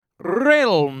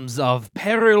Realms of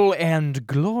Peril and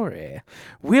Glory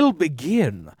will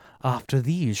begin after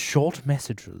these short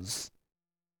messages.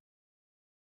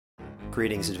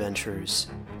 Greetings, adventurers.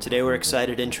 Today we're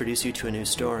excited to introduce you to a new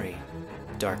story,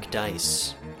 Dark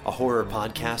Dice, a horror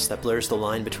podcast that blurs the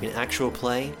line between actual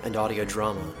play and audio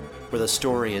drama, where the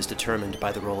story is determined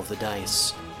by the roll of the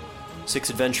dice. 6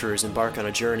 adventurers embark on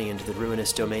a journey into the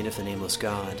ruinous domain of the Nameless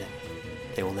God.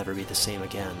 They will never be the same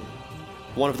again.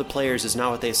 One of the players is not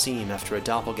what they seem after a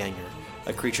doppelganger,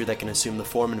 a creature that can assume the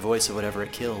form and voice of whatever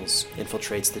it kills,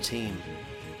 infiltrates the team.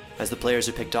 As the players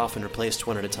are picked off and replaced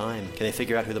one at a time, can they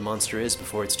figure out who the monster is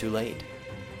before it's too late?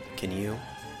 Can you?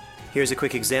 Here's a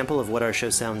quick example of what our show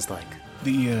sounds like.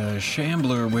 The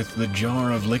shambler with the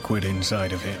jar of liquid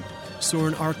inside of him.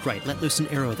 Soren Arkwright let loose an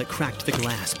arrow that cracked the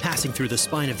glass, passing through the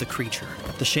spine of the creature.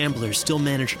 The shambler still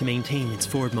managed to maintain its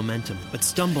forward momentum, but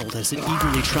stumbled as it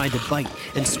eagerly tried to bite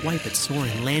and swipe at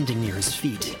Soren, landing near his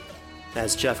feet.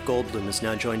 As Jeff Goldblum has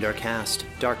now joined our cast,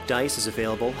 Dark Dice is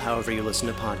available however you listen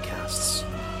to podcasts.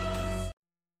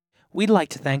 We'd like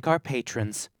to thank our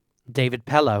patrons, David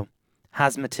Pello,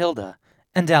 Has Matilda,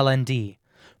 and LND,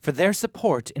 for their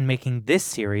support in making this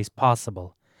series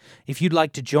possible. If you'd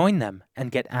like to join them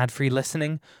and get ad-free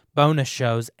listening, bonus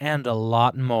shows, and a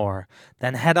lot more,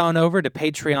 then head on over to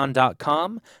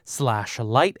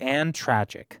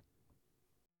patreon.com/lightandtragic.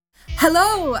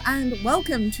 Hello and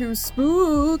welcome to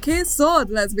Spooky Sword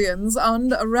Lesbians on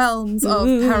Realms of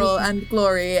Peril and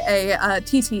Glory, a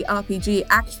TTRPG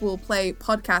actual play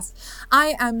podcast.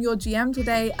 I am your GM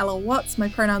today, Ella Watts. My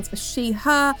pronouns are she,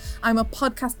 her. I'm a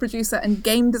podcast producer and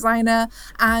game designer,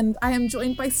 and I am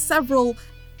joined by several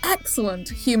excellent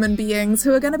human beings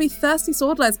who are going to be thirsty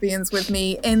sword lesbians with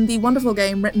me in the wonderful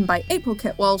game written by April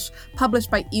Kit Walsh,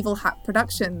 published by Evil Hat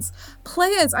Productions.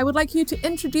 Players, I would like you to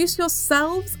introduce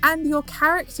yourselves and your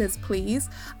characters, please,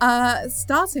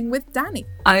 starting with Danny.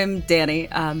 I'm Danny.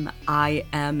 I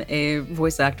am a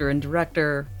voice actor and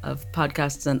director of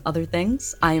podcasts and other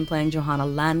things. I am playing Johanna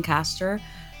Lancaster.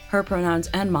 Her pronouns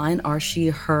and mine are she,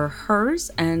 her, hers,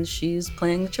 and she's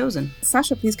playing The Chosen.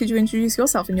 Sasha, please could you introduce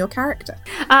yourself and your character?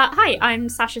 Hi, I'm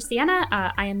Sasha Sienna.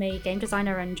 I am a game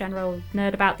designer and general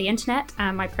nerd about the internet,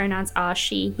 and my pronouns are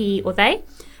she, he, or they.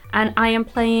 And I am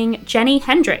playing Jenny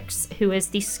Hendricks, who is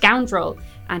the scoundrel,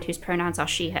 and whose pronouns are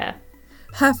she, her.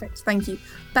 Perfect, thank you.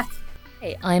 Beth.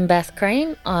 Hey, I'm Beth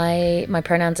Crane. My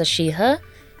pronouns are she, her.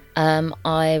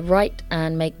 I write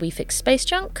and make We Fix Space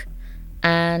Junk.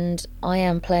 And I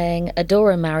am playing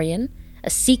Adora Marion,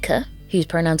 a seeker whose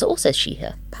pronouns are also she,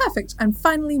 her. Perfect. And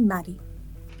finally, Maddie.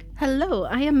 Hello,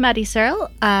 I am Maddie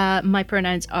Searle. My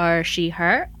pronouns are she,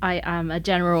 her. I am a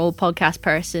general podcast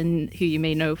person who you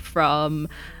may know from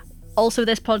also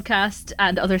this podcast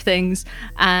and other things.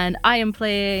 And I am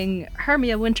playing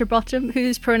Hermia Winterbottom,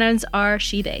 whose pronouns are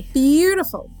she, they.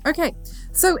 Beautiful. Okay.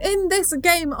 So in this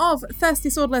game of Thirsty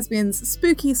Sword Lesbians,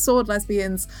 Spooky Sword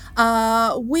Lesbians,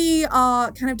 we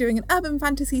are kind of doing an urban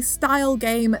fantasy style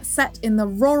game set in the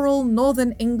rural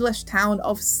northern English town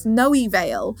of Snowy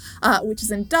Vale, which is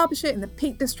in Derbyshire in the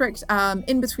Peak District,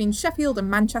 in between Sheffield and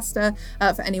Manchester,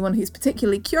 for anyone who's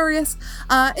particularly curious.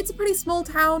 It's a pretty small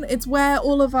town. It's where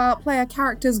all of our player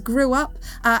characters grew up.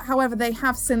 However, they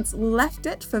have since left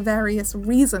it for various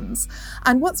reasons.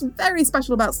 And what's very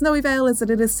special about Snowy Vale is that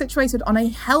it is situated on a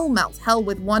hellmouth, hell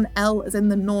with one L as in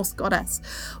the Norse goddess,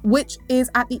 which is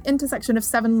at the intersection of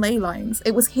 7 ley lines.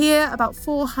 It was here about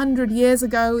 400 years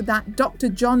ago that Dr.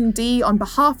 John Dee, on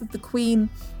behalf of the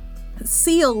Queen,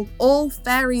 sealed all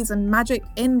fairies and magic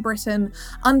in Britain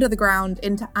under the ground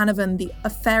into Anavan, the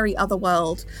fairy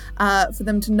otherworld, for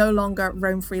them to no longer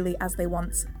roam freely as they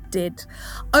once did.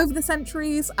 Over the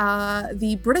centuries,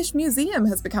 the British Museum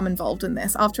has become involved in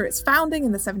this. After its founding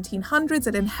in the 1700s,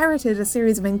 it inherited a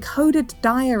series of encoded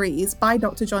diaries by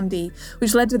Dr. John Dee,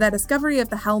 which led to their discovery of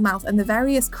the Hellmouth and the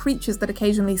various creatures that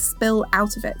occasionally spill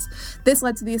out of it. This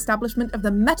led to the establishment of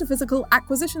the Metaphysical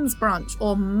Acquisitions Branch,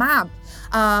 or MAB,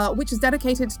 which is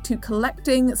dedicated to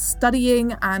collecting,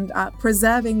 studying, and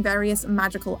preserving various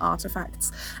magical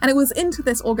artifacts. And it was into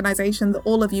this organization that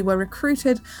all of you were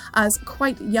recruited as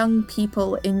quite young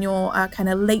people in your kind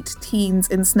of late teens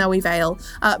in Snowy Vale,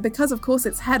 because of course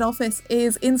its head office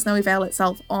is in Snowy Vale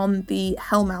itself on the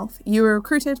Hellmouth. You were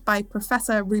recruited by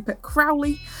Professor Rupert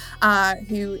Crowley,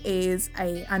 who is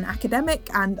an academic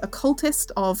and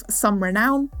occultist of some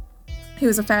renown, who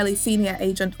was a fairly senior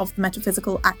agent of the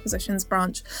Metaphysical Acquisitions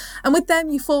branch. And with them,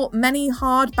 you fought many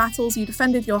hard battles, you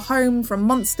defended your home from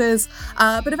monsters,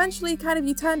 but eventually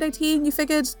you turned 18, you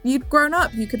figured you'd grown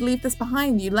up, you could leave this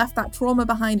behind, you left that trauma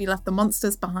behind, you left the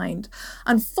monsters behind.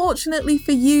 Unfortunately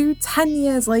for you, 10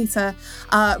 years later,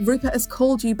 Rupert has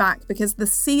called you back because the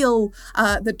seal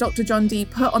that Dr. John Dee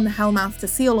put on the Hellmouth to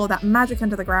seal all that magic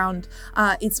under the ground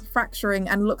is fracturing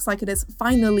and looks like it is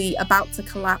finally about to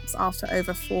collapse after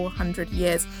over 400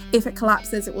 years. If it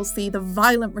collapses, it will see the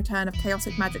violent return of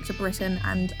chaotic magic to Britain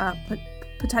and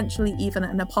potentially even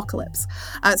an apocalypse.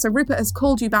 So Rupert has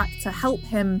called you back to help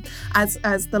him as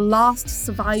the last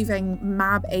surviving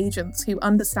MAB agents who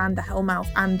understand the Hellmouth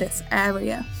and this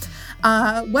area.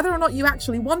 Whether or not you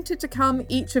actually wanted to come,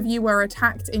 each of you were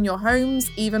attacked in your homes,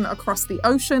 even across the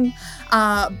ocean,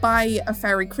 by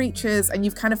fairy creatures, and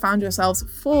you've kind of found yourselves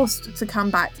forced to come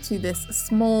back to this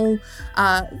small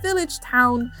village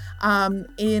town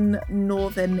in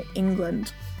northern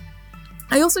England.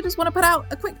 I also just want to put out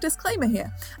a quick disclaimer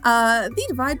here. The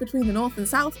divide between the North and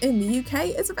South in the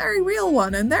UK is a very real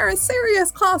one, and there are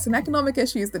serious class and economic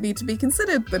issues that need to be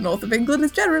considered. The North of England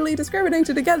is generally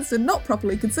discriminated against and not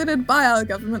properly considered by our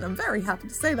government. I'm very happy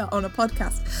to say that on a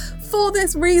podcast. For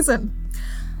this reason,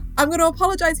 I'm going to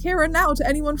apologise here and now to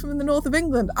anyone from the North of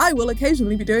England. I will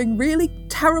occasionally be doing really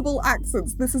terrible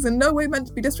accents. This is in no way meant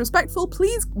to be disrespectful.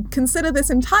 Please consider this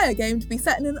entire game to be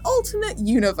set in an alternate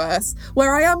universe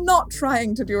where I am not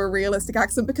trying to do a realistic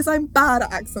accent because I'm bad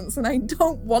at accents and I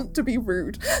don't want to be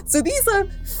rude. So these are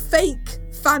fake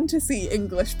fantasy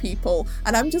English people,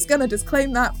 and I'm just going to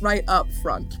disclaim that right up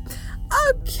front.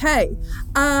 Okay,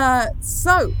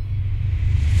 so...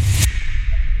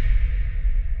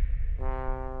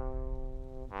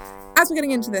 As we're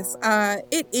getting into this,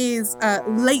 it is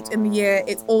late in the year,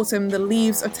 it's autumn, the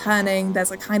leaves are turning, there's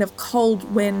a kind of cold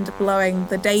wind blowing,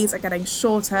 the days are getting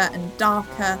shorter and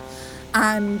darker,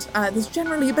 and there's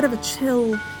generally a bit of a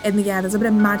chill in the air, there's a bit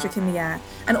of magic in the air,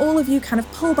 and all of you kind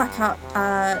of pull back up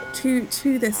to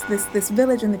this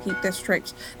village in the Peak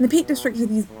District. And the Peak District are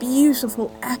these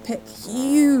beautiful, epic,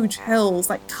 huge hills,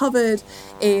 like covered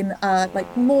in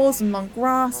like moors and long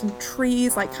grass and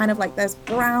trees, like kind of like there's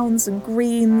browns and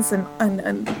greens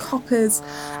and coppers.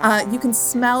 You can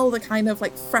smell the kind of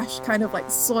like fresh kind of like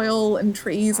soil and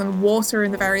trees and water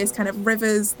in the various kind of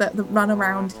rivers that run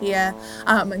around here,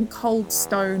 and cold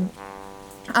stone.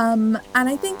 And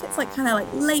I think it's like kind of like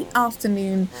late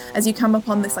afternoon as you come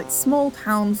upon this like small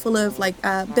town full of like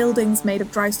buildings made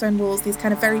of dry stone walls, these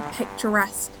kind of very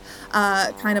picturesque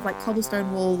kind of like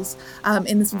cobblestone walls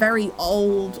in this very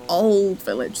old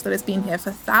village that has been here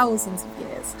for thousands of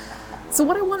years. So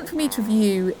what I want from each of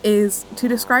you is to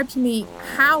describe to me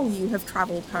how you have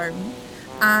travelled home,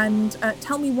 and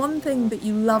tell me one thing that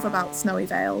you love about Snowy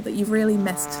Vale that you've really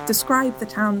missed. Describe the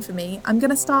town for me. I'm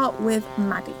going to start with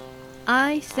Maddie.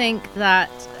 I think that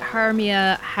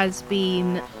Hermia has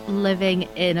been living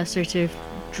in a sort of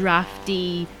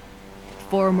drafty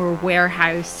former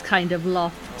warehouse kind of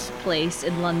loft place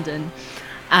in London,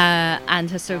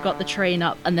 and has sort of got the train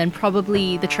up, and then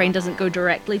probably the train doesn't go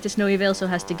directly to Snowy Vale, so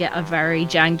has to get a very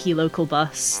janky local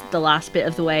bus the last bit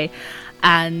of the way.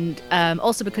 And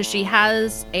also because she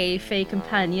has a fey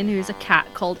companion who's a cat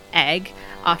called Egg,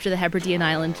 after the Hebridean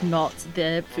island, not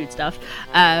the foodstuff.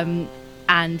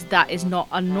 And that is not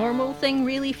a normal thing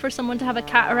really for someone to have a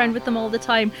cat around with them all the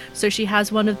time. So she has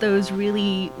one of those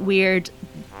really weird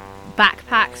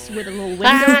backpacks with a little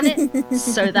window in it,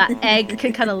 so that Egg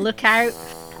can kind of look out.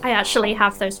 I actually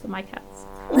have those for my cats.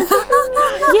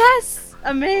 Yes,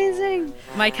 amazing.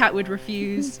 My cat would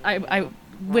refuse. I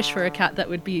wish for a cat that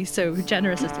would be so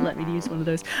generous as to let me use one of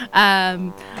those.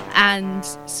 And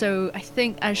so I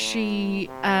think as she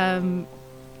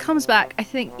comes back, I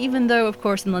think even though of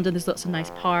course in London there's lots of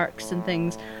nice parks and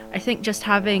things, I think just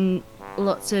having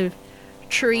lots of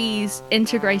trees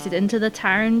integrated into the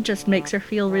town just makes her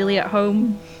feel really at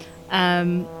home,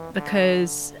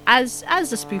 because as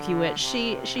a spooky witch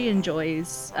she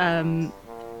enjoys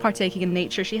partaking in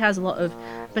nature. She has a lot of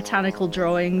botanical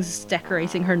drawings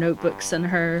decorating her notebooks and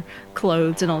her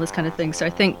clothes and all this kind of thing, so I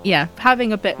think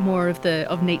having a bit more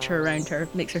of nature around her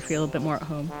makes her feel a bit more at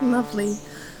home. Lovely.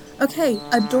 Okay,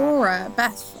 Adora,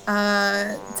 Beth,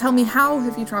 tell me, how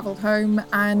have you travelled home,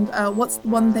 and what's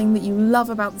one thing that you love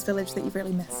about this village that you've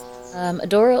really missed?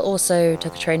 Adora also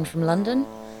took a train from London,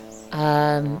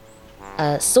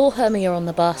 saw Hermia on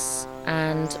the bus,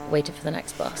 and waited for the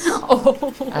next bus.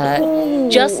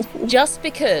 Just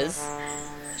because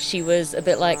she was a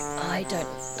bit like, I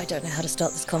don't know how to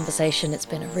start this conversation. It's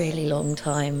been a really long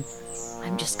time.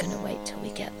 I'm just going to wait till we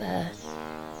get there.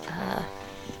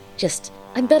 Just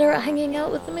I'm better at hanging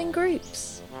out with them in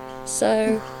groups.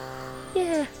 So,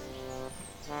 yeah.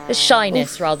 It's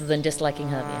shyness rather than disliking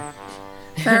Hermia.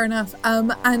 Fair enough.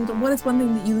 And what is one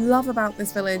thing that you love about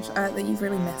this village that you've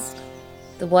really missed?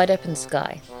 The wide open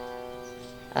sky.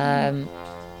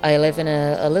 I live in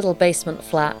a little basement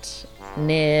flat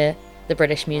near the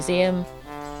British Museum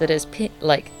that is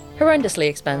horrendously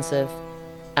expensive,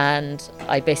 and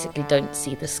I basically don't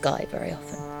see the sky very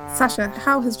often. Sasha,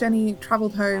 how has Jenny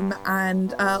travelled home,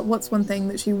 and what's one thing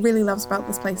that she really loves about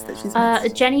this place that she's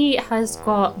missed? Jenny has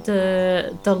got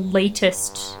the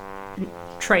latest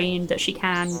train that she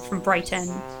can from Brighton,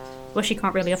 where she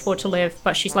can't really afford to live,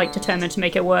 but she's determined to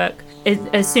make it work.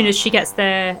 As soon as she gets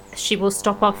there, she will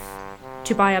stop off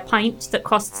to buy a pint that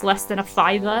costs less than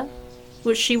 £5,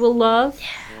 which she will love.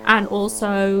 And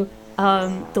also,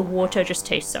 the water just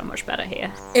tastes so much better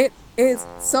here. It is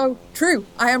so true.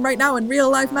 I am right now in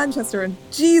real life Manchester, and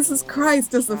Jesus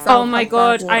Christ, does the South Oh my have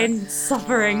god, bad water. I'm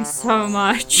suffering so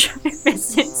much. I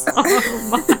miss it so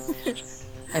much.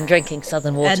 I'm drinking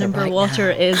southern water. Edinburgh right water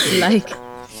now. is like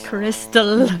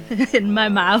crystal in my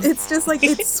mouth. It's just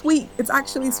it's sweet. It's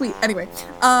actually sweet. Anyway,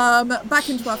 back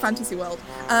into our fantasy world.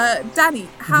 Danny,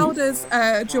 how does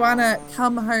Joanna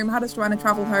come home? How does Joanna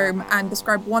travel home and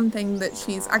describe one thing that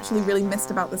she's actually really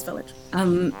missed about this village?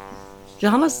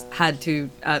 Johanna's had to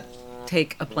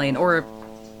take a plane, or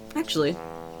actually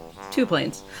 2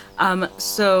 planes.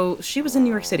 So she was in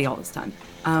New York City all this time.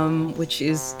 Which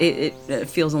is it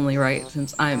feels only right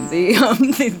since I'm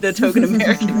the token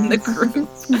American in the group.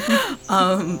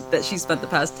 That she spent the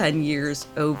past 10 years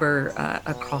over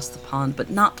across the pond,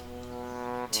 but not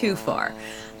too far.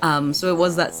 So it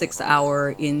was that 6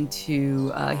 hour into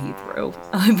Heathrow,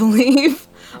 I believe.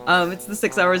 It's the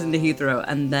 6 hours into Heathrow,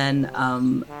 and then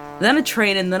a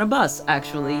train, and then a bus.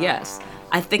 Actually, yes.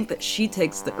 I think that she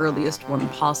takes the earliest one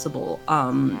possible,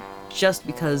 just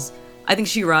because I think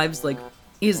she arrives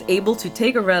is able to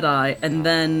take a red eye and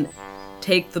then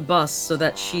take the bus so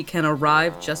that she can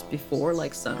arrive just before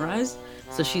sunrise.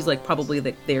 So she's probably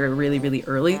there really, really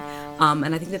early.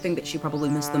 And I think the thing that she probably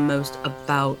missed the most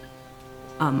about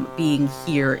being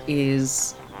here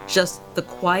is just the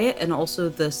quiet and also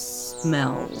the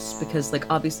smells, because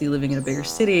obviously living in a bigger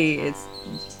city,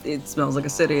 it smells like a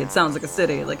city, it sounds like a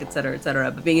city, et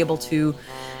cetera, but being able to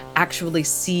actually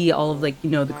see all of the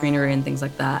greenery and things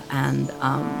like that, and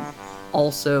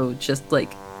also just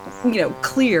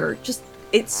clear, just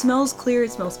it smells clear,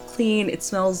 it smells clean, it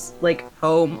smells like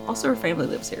home. Also, her family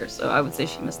lives here, so I would say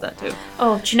she missed that too.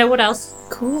 Oh, do you know what else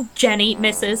Cool. Jenny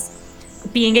misses?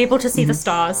 Being able to see the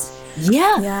stars.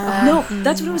 Yeah. No,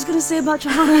 that's what I was gonna say about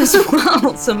Johanna as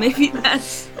well. So maybe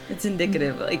it's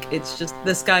indicative. It's just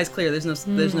the sky's clear.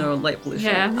 There's no light pollution.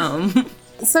 Yeah.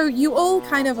 So you all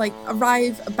kind of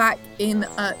arrive back in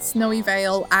Snowy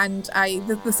Vale, and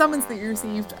the summons that you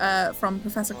received from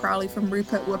Professor Crowley, from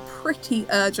Rupert, were pretty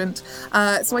urgent.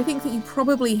 So I think that you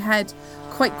probably head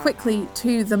quite quickly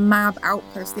to the MAB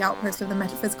outpost, the outpost of the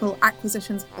Metaphysical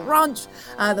Acquisitions Branch,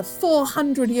 the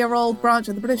 400-year-old branch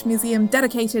of the British Museum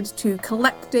dedicated to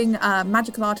collecting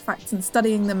magical artifacts and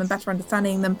studying them and better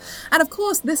understanding them. And of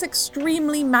course, this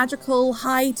extremely magical,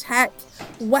 high-tech,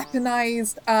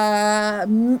 weaponized,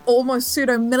 almost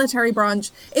pseudo-military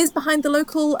branch is behind the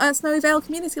local Snowy Vale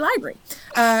Community Library.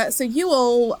 So you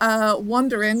all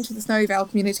wander into the Snowy Vale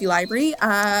Community Library.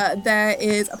 There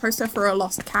is a poster for a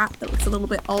lost cat that looks a little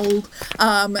bit old.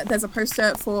 There's a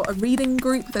poster for a reading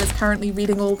group that is currently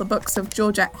reading all the books of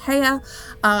Georgette Heyer.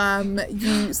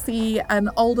 You see an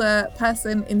older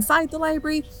person inside the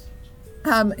library,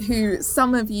 who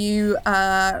some of you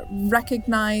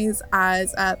recognize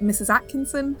as Mrs.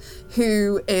 Atkinson,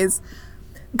 who is...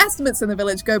 Estimates in the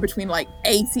village go between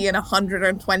 80 and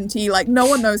 120. No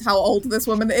one knows how old this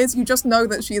woman is. You just know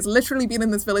that she has literally been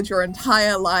in this village your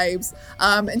entire lives.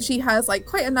 And she has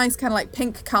quite a nice kind of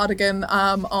pink cardigan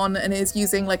on, and is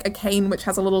using a cane which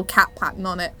has a little cat pattern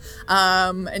on it.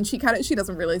 And she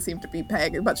doesn't really seem to be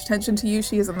paying much attention to you.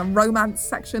 She is in the romance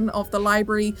section of the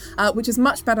library, which is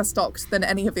much better stocked than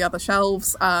any of the other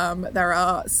shelves. There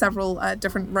are several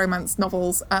different romance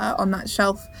novels on that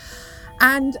shelf.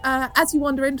 And as you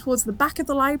wander in towards the back of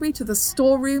the library to the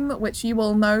storeroom, which you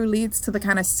all know leads to the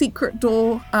kind of secret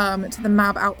door to the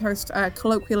MAB outpost,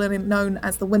 colloquially known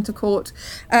as the Winter Court,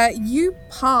 you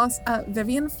pass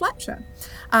Vivian Fletcher.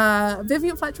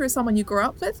 Vivian Fletcher is someone you grew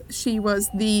up with. She was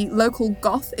the local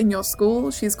goth in your school.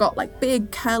 She's got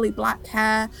big curly black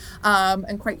hair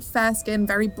and quite fair skin,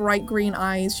 very bright green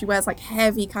eyes. She wears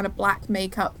heavy kind of black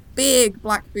makeup, big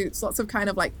black boots, lots of kind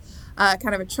of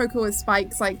kind of a choker with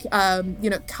spikes, like,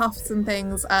 cuffs and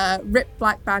things, ripped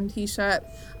black band t-shirt,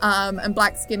 and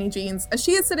black skinny jeans.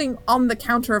 She is sitting on the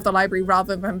counter of the library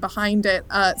rather than behind it,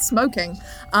 smoking.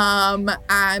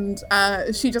 And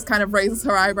she just kind of raises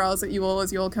her eyebrows at you all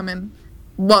as you all come in.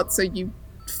 What, so you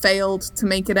failed to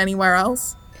make it anywhere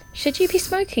else? Should you be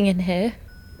smoking in here?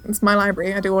 It's my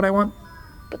library, I do what I want.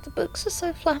 But the books are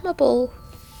so flammable.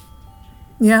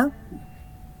 Yeah?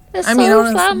 They're I mean, so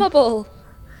honestly- flammable.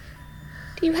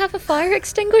 Do you have a fire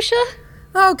extinguisher?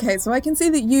 Okay, so I can see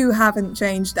that you haven't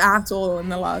changed at all in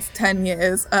the last 10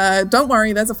 years. Don't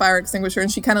worry, there's a fire extinguisher,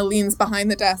 and she kind of leans behind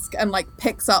the desk and, like,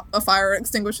 picks up a fire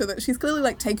extinguisher that she's clearly,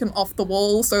 like, taken off the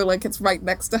wall, so, like, it's right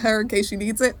next to her in case she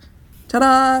needs it.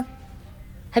 Ta-da!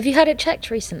 Have you had it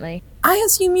checked recently? I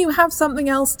assume you have something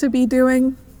else to be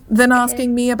doing than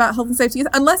asking me about health and safety,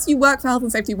 unless you work for health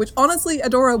and safety, which honestly,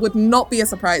 Adora, would not be a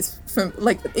surprise for,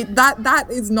 like, that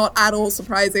is not at all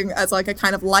surprising as, like, a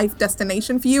kind of life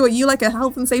destination for you. Are you, like, a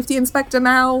health and safety inspector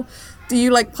now? Do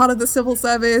you, like, part of the civil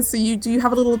service? Do you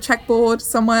have a little checkboard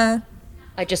somewhere?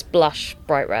 I just blush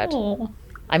bright red. Aww.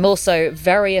 I'm also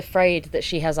very afraid that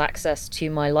she has access to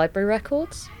my library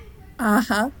records.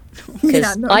 Uh-huh.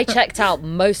 Because I checked out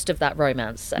most of that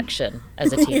romance section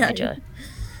as a teenager.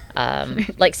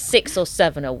 Like 6 or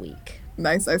 7 a week.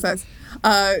 Nice. She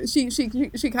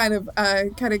kind of,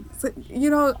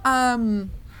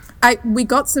 we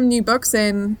got some new books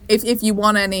in, if you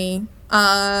want any.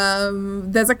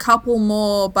 There's a couple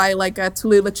more by, like, a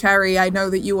Tallulah Cherry. I know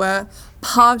that you were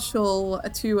partial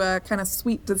to a kind of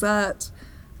sweet dessert.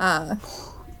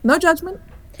 No judgment.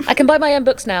 I can buy my own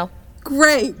books now.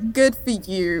 Great, good for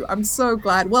you. I'm so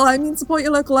glad. Well, I mean, support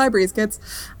your local libraries, kids.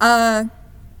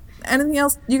 Anything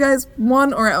else you guys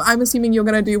want? Or I'm assuming you're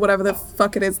gonna do whatever the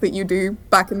fuck it is that you do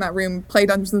back in that room. Play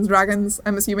Dungeons and Dragons,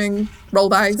 I'm assuming. Roll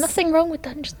dice. There's nothing wrong with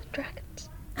Dungeons and Dragons.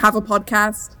 Have a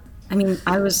podcast. I mean,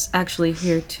 I was actually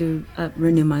here to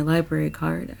renew my library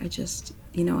card. I just,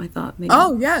 I thought maybe...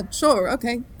 Oh, yeah, sure,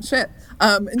 okay, shit.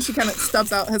 And she kind of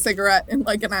stubs out her cigarette in,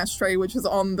 like, an ashtray, which is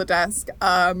on the desk,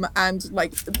 and,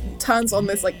 like, turns on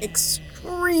this, like,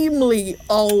 extremely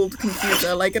old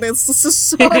computer. Like, it is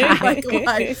so, like,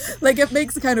 it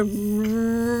makes a kind of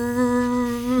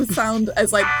sound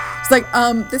as, like, it's like,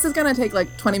 this is gonna take,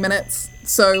 like, 20 minutes,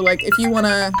 so, like, if you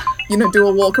wanna, do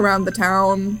a walk around the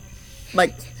town,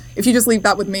 like, if you just leave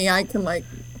that with me, I can, like...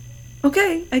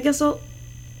 Okay, I guess I'll...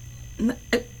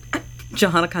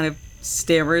 Johanna kind of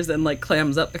stammers and, like,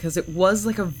 clams up because it was,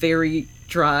 like, a very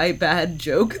dry, bad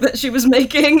joke that she was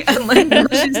making, and, like, now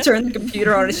she's turned the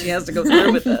computer on and she has to go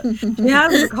through with it. She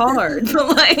has the card,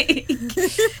 but, like,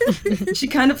 she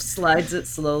kind of slides it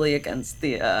slowly against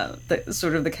the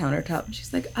sort of the countertop, and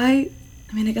she's like, I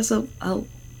guess I'll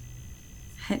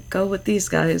go with these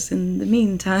guys in the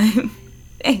meantime.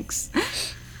 Thanks.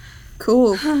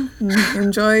 Cool.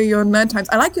 Enjoy your nerd times.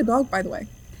 I like your dog, by the way.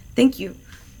 Thank you.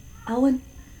 Alwyn?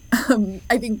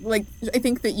 I think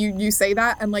that you say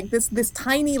that, and, like, this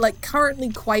tiny, like, currently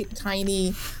quite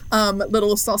tiny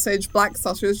little black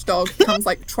sausage dog comes,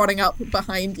 like, trotting up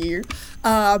behind you,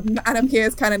 and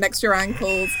appears kind of next to your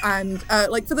ankles, and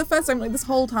like, for the first time, like, this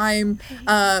whole time,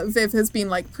 Viv has been,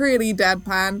 like, pretty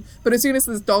deadpan, but as soon as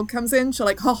this dog comes in,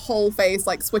 her whole face,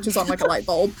 like, switches on like a light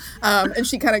bulb, and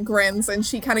she kind of grins, and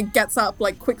she kind of gets up,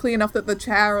 like, quickly enough that the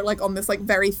chair, like, on this, like,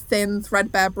 very thin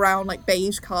threadbare brown, like,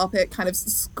 beige carpet kind of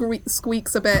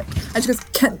squeaks a bit, and she goes,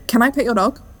 can I pet your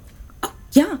dog?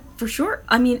 Yeah, for sure.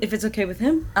 I mean, if it's okay with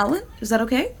him. Alwyn, is that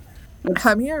okay?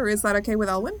 Hermia, is that okay with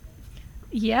Elwyn?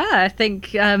 Yeah, I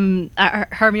think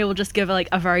Hermia will just give a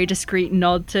very discreet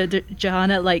nod to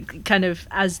Johanna, like, kind of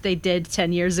as they did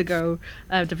 10 years ago,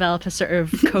 develop a sort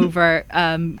of covert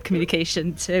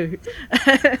communication too,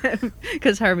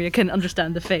 because Hermia can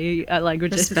understand the Fae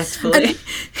languages. Respectfully.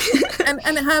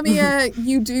 And Hermia,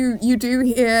 you do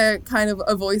hear kind of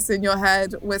a voice in your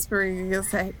head whispering, you'll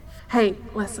say, hey,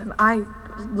 listen, I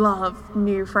love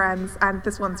new friends, and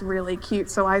this one's really cute,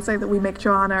 so I say that we make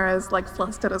Johanna as, like,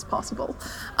 flustered as possible.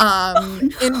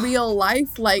 In real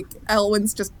life, like,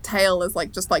 Elwyn's tail is,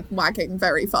 like, just, like, wagging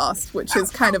very fast, which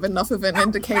is kind of enough of an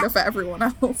indicator for everyone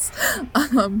else.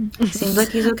 Seems like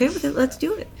he's okay with it. Let's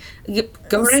do it.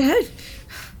 Go right ahead.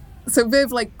 So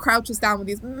Viv, like, crouches down with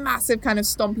these massive kind of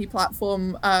stompy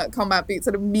platform combat boots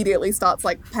and immediately starts,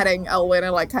 like, petting Elwyn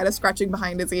and, like, kind of scratching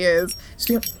behind his ears. She's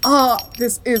going, oh,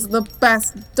 this is the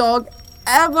best dog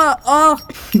ever. Oh,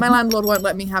 my landlord won't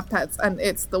let me have pets, and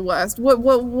it's the worst.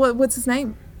 What's his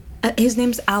name? His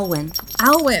name's Alwyn.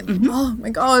 Alwyn. Mm-hmm. Oh,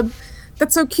 my God.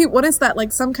 That's so cute. What is that?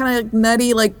 Like, some kind of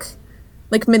nerdy, like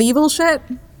medieval shit?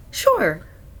 Sure.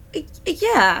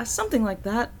 Yeah, something like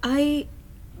that.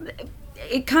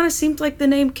 it kind of seemed like the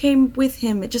name came with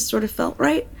him. It just sort of felt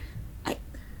right.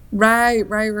 Right.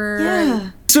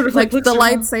 Yeah. Sort of Like the looks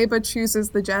around. lightsaber chooses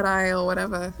the Jedi or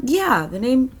whatever. Yeah, the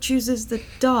name chooses the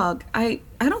dog. I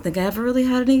don't think I ever really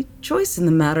had any choice in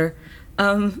the matter.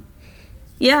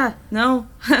 Yeah, no.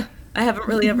 I haven't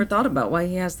really ever thought about why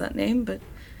he has that name, but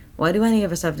why do any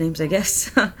of us have names, I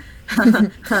guess?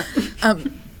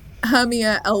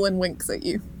 Hermia Elwyn winks at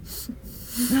you.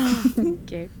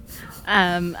 Okay.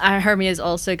 Hermia is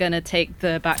also going to take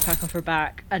the backpack off her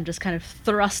back and just kind of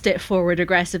thrust it forward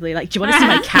aggressively, like, do you want to see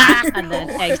my cat? And then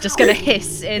Egg's just going to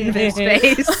hiss in Viv's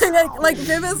face. like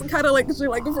Viv is kind of like, she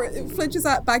like flinches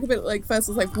that back a bit, like first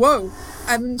is like, whoa,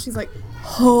 and then she's like,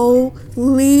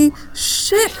 holy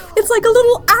shit, it's like a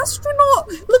little astronaut,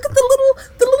 look at the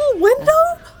little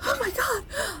window, oh my god,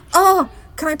 oh,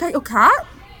 can I pet your cat?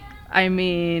 I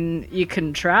mean, you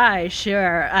can try,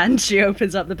 sure. And she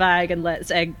opens up the bag and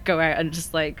lets Egg go out and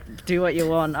just like, do what you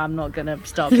want. I'm not gonna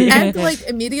stop you. Egg like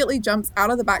immediately jumps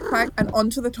out of the backpack and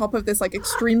onto the top of this like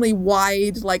extremely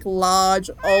wide, like large,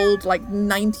 old, like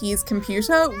 90s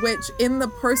computer, which in the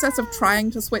process of trying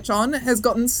to switch on has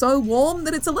gotten so warm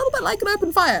that it's a little bit like an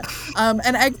open fire.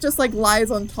 And Egg just like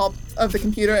lies on top of the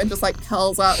computer and just like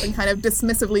curls up and kind of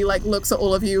dismissively like looks at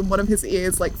all of you, and one of his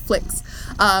ears like flicks.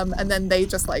 And then they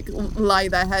just like lie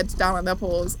their heads down on their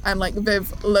paws, and like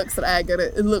Viv looks at Egg and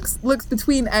it looks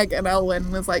between Egg and Elwyn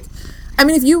and is like, I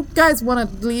mean, if you guys want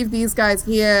to leave these guys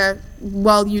here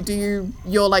while you do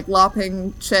your like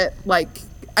LARPing shit, like,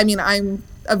 I mean, I'm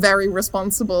a very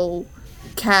responsible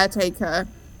caretaker.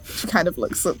 She kind of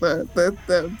looks at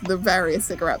the various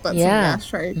cigarette butts in the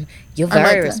ashtray. You're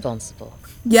very responsible.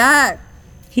 Yeah.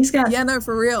 He's got... Yeah, no,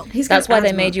 for real. That's why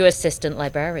they made you assistant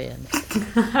librarian.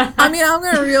 I mean, I'm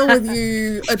going to reel with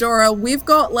you, Adora. We've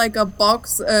got like a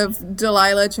box of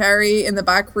Delilah Cherry in the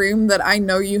back room that I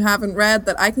know you haven't read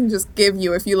that I can just give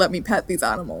you if you let me pet these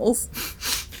animals.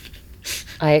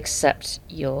 I accept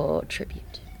your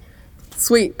tribute.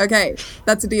 Sweet. Okay,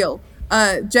 that's a deal.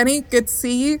 Jenny, good to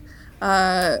see you.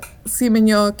 Seeming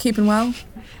you're keeping well.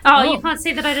 Oh, you can't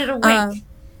see that I did a wink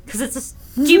because it's a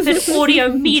stupid audio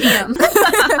medium.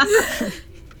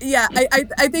 Yeah,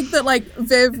 I think that like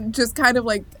Viv just kind of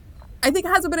like, I think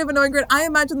has a bit of a knowing grid. I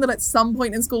imagine that at some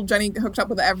point in school Jenny hooked up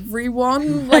with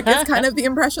everyone. Like it's kind of the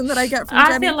impression that I get from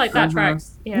Jenny. I feel like that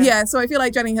tracks. Yeah, so I feel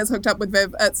like Jenny has hooked up with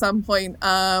Viv at some point.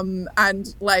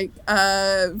 And like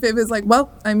Viv is like,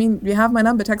 well, I mean, you have my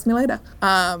number, text me later.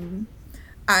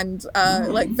 And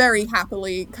like very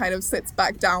happily kind of sits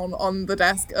back down on the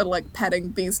desk and like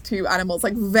petting these two animals,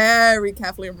 like very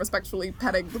carefully and respectfully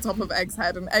petting the top of Egg's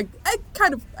head. And Egg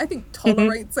kind of, I think,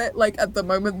 tolerates it, like at the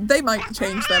moment. They might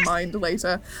change their mind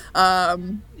later.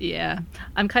 Yeah,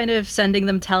 I'm kind of sending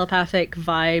them telepathic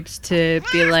vibes to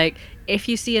be like, if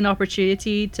you see an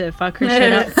opportunity to fuck her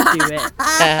shit up, do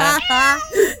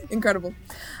it. Incredible.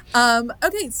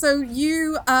 Okay, so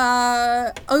you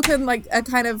open like a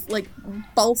kind of like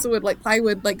balsa wood, like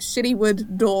plywood, like shitty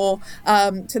wood door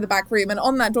to the back room, and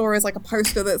on that door is like a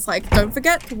poster that's like, don't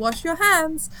forget to wash your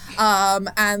hands,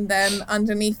 and then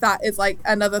underneath that is like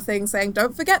another thing saying,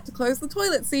 don't forget to close the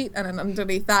toilet seat, and then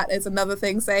underneath that is another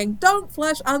thing saying, don't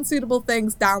flush unsuitable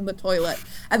things down the toilet,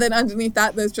 and then underneath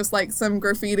that there's just like some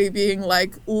graffiti being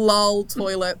like, lol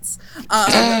toilets,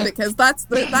 because that's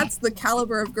the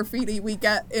caliber of graffiti we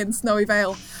get in Snowy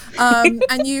Vale.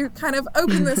 And you kind of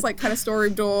open this like kind of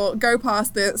storeroom door, go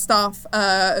past the staff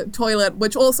toilet,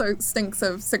 which also stinks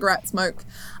of cigarette smoke,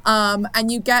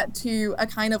 and you get to a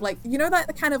kind of like, you know,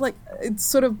 that kind of like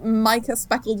sort of mica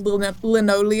speckled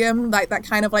linoleum, like that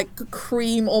kind of like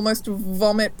cream, almost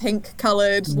vomit pink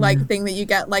colored like thing that you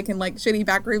get like in like shitty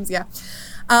back rooms.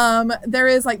 There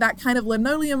is like that kind of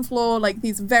linoleum floor, like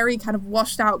these very kind of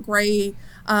washed out gray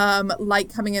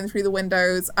light coming in through the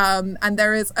windows, and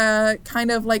there is a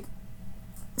kind of like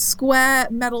square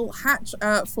metal hatch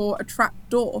for a trap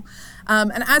door,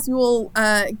 and as you all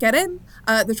get in,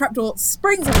 the trap door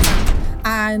springs open,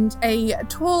 and a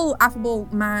tall, affable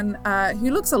man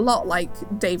who looks a lot like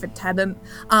David Tennant,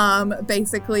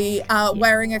 basically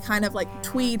wearing a kind of like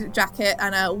tweed jacket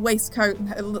and a waistcoat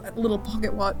and a little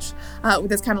pocket watch, with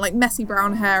this kind of like messy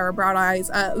brown hair or brown eyes,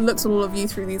 looks at all of you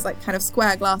through these like kind of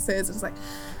square glasses and is like,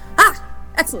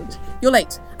 excellent, you're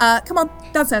late, come on,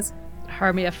 downstairs.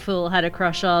 Hermia full had a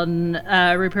crush on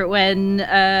Rupert when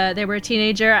they were a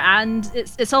teenager, and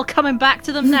it's all coming back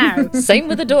to them now. Same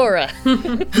with Adora.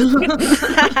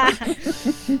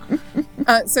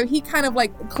 So he kind of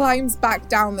like climbs back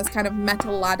down this kind of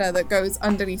metal ladder that goes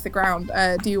underneath the ground.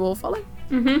 Do you all follow?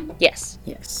 Mm-hmm.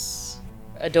 Yes.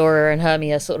 Adora and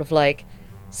Hermia sort of like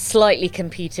slightly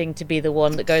competing to be the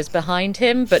one that goes behind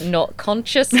him, but not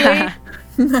consciously.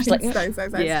 Nice.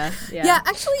 Yeah.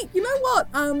 Actually, you know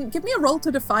what? Give me a roll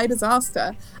to defy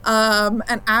disaster,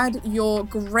 and add your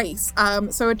grace.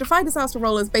 So a defy disaster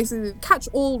roll is basically a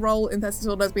catch-all roll in Thirsty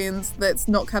Sword Lesbians that's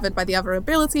not covered by the other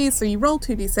abilities. So you roll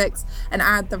 2d6 and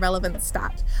add the relevant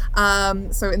stat.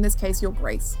 So in this case, your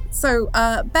grace. So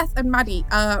Beth and Maddie,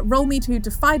 roll me to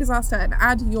defy disaster and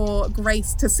add your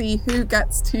grace to see who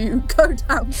gets to go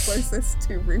down closest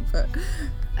to Rupert.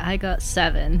 I got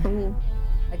 7. Ooh.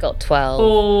 I got 12.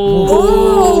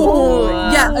 Oh,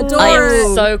 yeah, Adora. I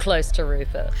am so close to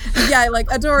Rupert. Yeah, like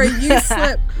Adora, you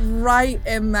slip right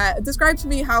in there. Describe to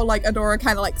me how like Adora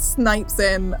kind of like snipes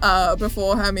in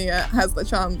before Hermia has the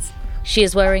chance. She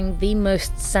is wearing the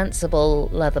most sensible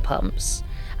leather pumps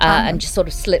and just sort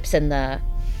of slips in there.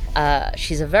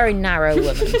 She's a very narrow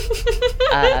woman,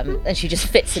 and she just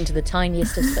fits into the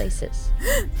tiniest of spaces.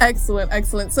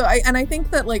 Excellent. So I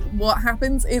think that like what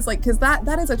happens is like, because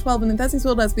that is a 12, and in Thirsty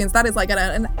Sword Lesbians that is like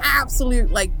an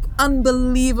absolute like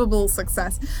unbelievable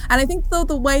success. And I think though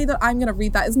the way that I'm going to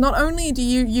read that is not only do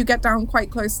you get down quite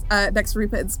close next to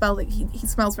Rupert and smell like he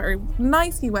smells very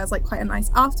nice. He wears like quite a nice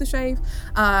aftershave.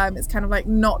 It's kind of like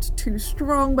not too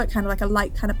strong, but kind of like a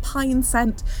light kind of pine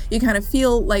scent. You kind of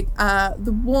feel like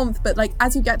the warmth, but like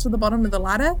as you get to the bottom of the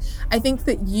ladder, I think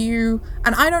that you,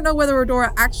 and I don't know whether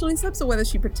Adora actually slips or whether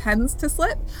she pretends to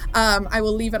slip. I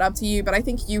will leave it up to you, but I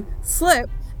think you slip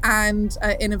and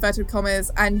in inverted commas,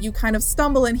 and you kind of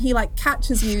stumble, and he like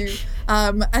catches you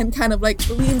and kind of like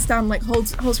leans down, like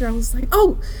holds your arms, like,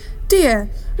 oh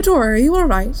dear, Adora, are you all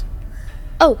right?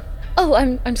 Oh,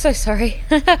 I'm so sorry.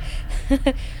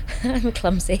 I'm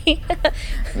clumsy.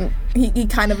 He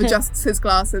kind of adjusts his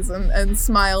glasses and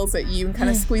smiles at you and kind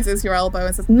of squeezes your elbow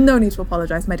and says, no need to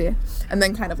apologize, my dear, and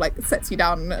then kind of like sets you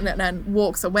down and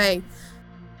walks away.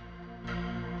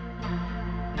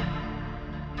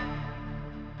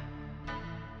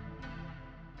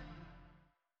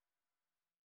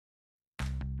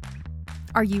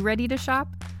 Are you ready to shop?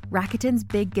 Rakuten's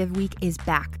Big Give Week is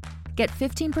back. Get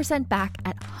 15% back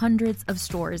at hundreds of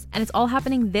stores, and it's all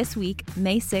happening this week,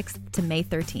 May 6th to May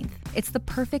 13th. It's the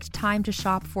perfect time to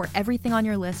shop for everything on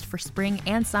your list for spring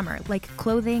and summer, like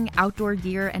clothing, outdoor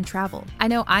gear, and travel. I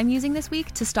know I'm using this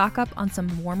week to stock up on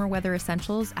some warmer weather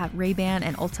essentials at Ray-Ban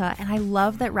and Ulta, and I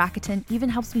love that Rakuten even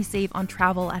helps me save on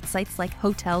travel at sites like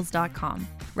Hotels.com.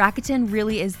 Rakuten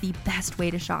really is the best way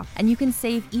to shop, and you can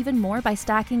save even more by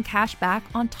stacking cash back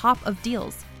on top of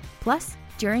deals. Plus,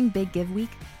 during Big Give Week,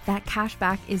 that cash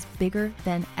back is bigger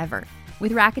than ever.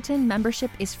 With Rakuten, membership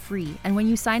is free, and when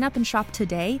you sign up and shop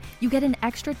today, you get an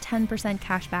extra 10%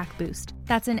 cash back boost.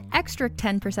 That's an extra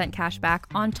 10% cash back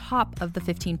on top of the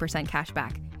 15% cash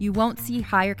back. You won't see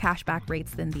higher cash back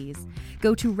rates than these.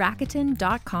 Go to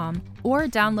Rakuten.com or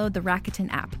download the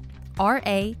Rakuten app.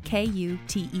 Rakuten.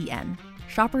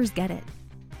 Shoppers get it.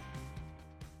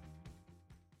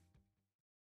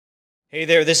 Hey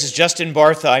there, this is Justin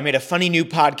Bartha. I made a funny new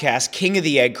podcast, King of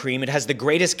the Egg Cream. It has the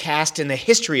greatest cast in the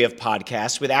history of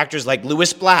podcasts with actors like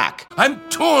Louis Black. I'm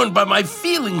torn by my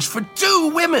feelings for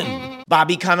two women.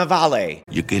 Bobby Cannavale.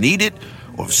 You can eat it,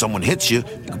 or if someone hits you,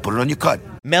 you can put it on your cut.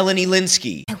 Melanie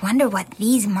Linsky. I wonder what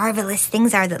these marvelous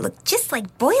things are that look just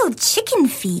like boiled chicken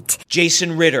feet.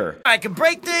 Jason Ritter. I can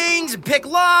break things and pick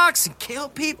locks and kill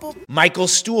people. Michael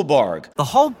Stuhlbarg. The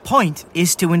whole point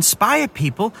is to inspire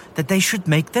people that they should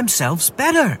make themselves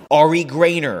better. Ari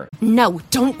Grainer. No,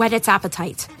 don't whet its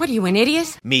appetite. What are you, an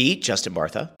idiot? Me, Justin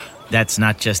Bartha. That's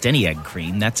not just any egg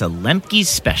cream, that's a Lemke's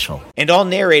special. And all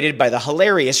narrated by the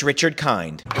hilarious Richard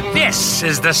Kind. This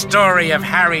is the story of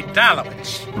Harry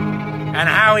Dalowitz and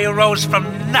how he rose from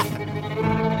nothing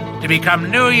to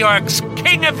become New York's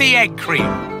King of the Egg Cream.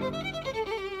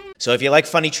 So if you like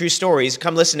funny true stories,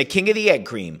 come listen to King of the Egg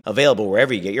Cream, available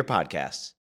wherever you get your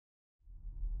podcasts.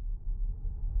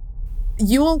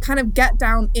 You all kind of get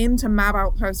down into Mab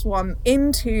Outpost 1,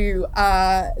 into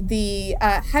the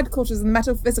headquarters of the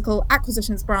Metaphysical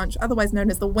Acquisitions Branch, otherwise known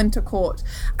as the Winter Court.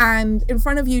 And in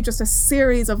front of you, just a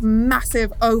series of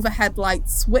massive overhead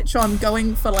lights switch on,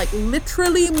 going for like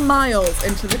literally miles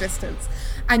into the distance.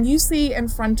 And you see in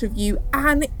front of you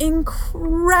an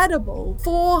incredible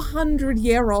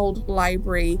 400-year-old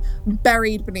library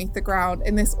buried beneath the ground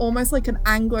in this almost like an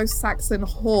Anglo-Saxon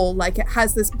hall. Like it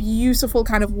has this beautiful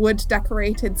kind of wood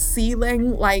decorated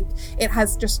ceiling. Like it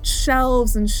has just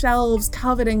shelves and shelves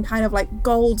covered in kind of like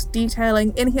gold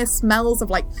detailing. In here smells of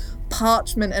like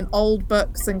parchment and old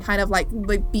books and kind of like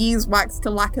beeswax to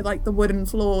lacquer like the wooden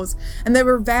floors. And there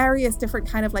were various different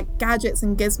kind of like gadgets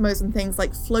and gizmos and things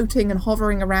like floating and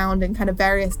hovering around in kind of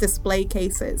various display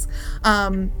cases.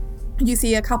 You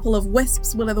see a couple of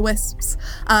wisps, will-o'-the-wisps,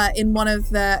 in one of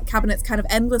the cabinets, kind of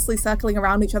endlessly circling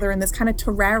around each other in this kind of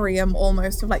terrarium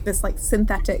almost of like this like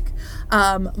synthetic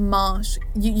marsh.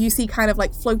 You see kind of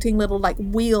like floating little like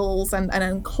wheels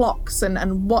and clocks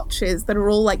and watches that are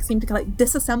all like seem to like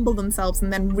disassemble themselves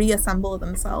and then reassemble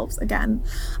themselves again.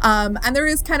 And there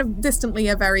is kind of distantly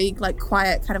a very like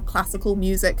quiet kind of classical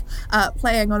music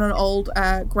playing on an old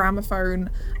gramophone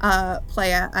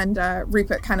player, and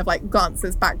Rupert kind of like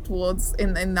glances back towards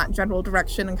in that general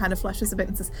direction and kind of flushes a bit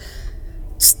and says,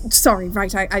 sorry,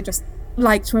 right, I just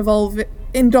like to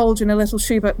indulge in a little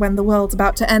Schubert when the world's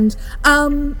about to end.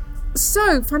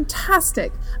 So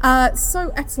fantastic.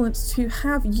 So excellent to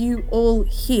have you all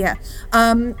here.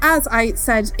 As I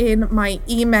said in my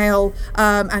email,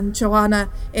 and Joanna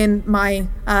in my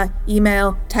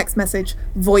email, text message,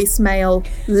 voicemail,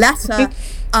 letter,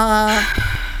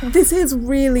 this is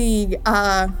really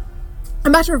a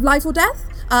matter of life or death.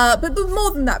 But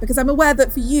more than that, because I'm aware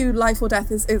that for you, life or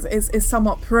death is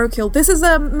somewhat parochial. This is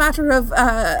a matter of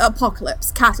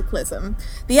apocalypse, cataclysm,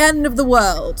 the end of the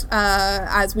world,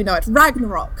 as we know it,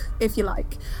 Ragnarok, if you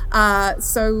like.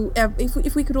 So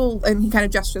if we could all, and he kind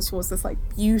of gestures towards this like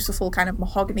beautiful kind of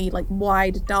mahogany, like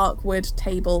wide dark wood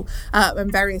table, and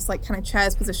various like kind of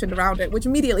chairs positioned around it, which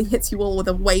immediately hits you all with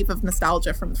a wave of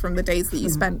nostalgia from the days that you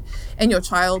spent in your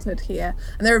childhood here.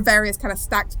 And there are various kind of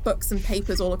stacked books and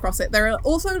papers all across it. There are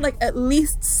also like at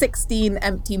least 16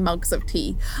 empty mugs of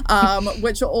tea,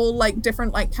 which are all like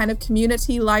different like kind of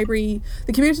community library.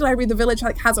 The community library of the village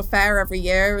like has a fair every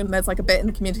year, and there's like a bit in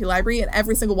the community library, and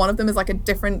every single one of them is like a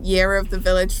different year of the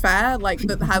village fair, like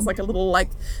that has like a little like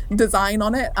design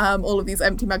on it. All of these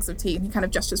empty mugs of tea, and he kind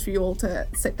of gestures for you all to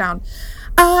sit down.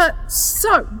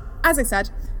 So as I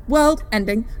said, world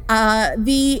ending.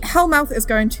 The Hellmouth is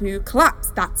going to collapse.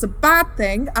 That's a bad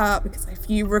thing, because if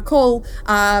you recall,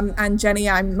 and Jenny,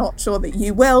 I'm not sure that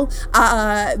you will,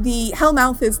 the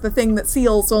Hellmouth is the thing that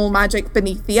seals all magic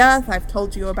beneath the earth. I've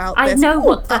told you about this. I know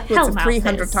what the upwards of Hellmouth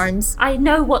 300 is. times. I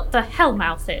know what the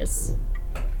Hellmouth is.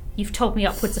 You've told me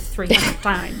upwards of 300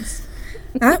 times.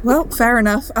 Well, fair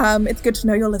enough. It's good to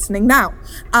know you're listening now.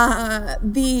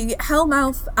 The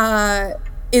Hellmouth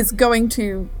is going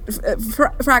to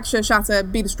fracture, shatter,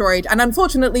 be destroyed, and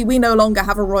unfortunately we no longer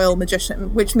have a royal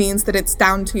magician, which means that it's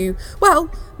down to, well,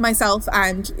 myself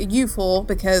and you four,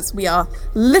 because we are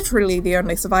literally the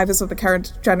only survivors of the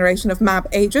current generation of MAB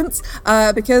agents,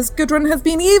 because Gudrun has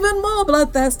been even more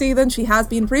bloodthirsty than she has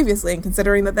been previously, and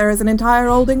considering that there is an entire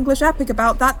Old English epic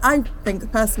about that, I think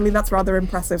personally that's rather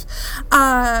impressive.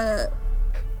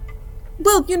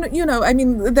 Well, you know, I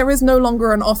mean, there is no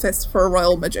longer an office for a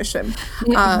royal magician.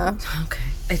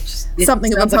 Okay.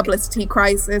 Something of a publicity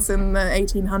crisis in the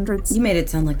 1800s. You made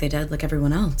it sound like they died like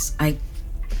everyone else.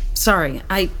 Sorry,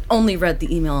 I only read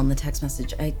the email and the text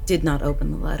message. I did not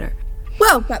open the letter.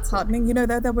 Well, that's heartening. You know,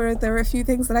 there were a few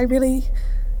things that I really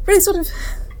sort of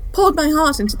poured my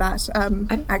heart into that,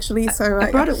 actually.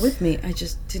 I brought it with me. I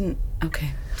just didn't...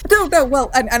 Okay. No,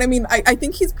 well, and I mean, I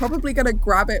think he's probably going to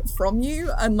grab it from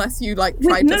you unless you, like,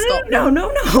 try to stop him. No.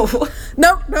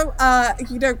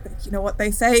 You know what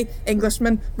they say,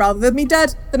 Englishmen, rather than be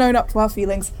dead than own up to our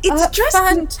feelings. It's just...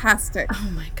 fantastic.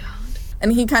 Oh, my God.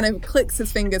 And he kind of clicks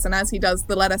his fingers, and as he does,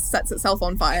 the letter sets itself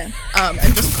on fire,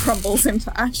 and just crumbles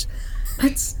into ash.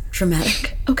 That's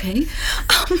dramatic. Okay.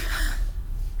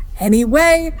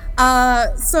 Anyway,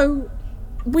 so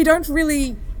we don't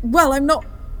really... Well, I'm not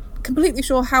completely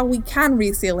sure how we can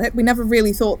reseal it. We never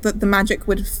really thought that the magic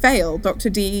would fail. Dr.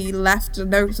 D left a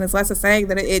note in his letter saying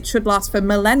that it should last for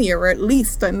millennia or at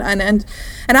least, and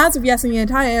as of yes, in the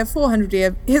entire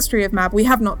 400-year history of MAB, we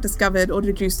have not discovered or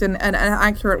deduced an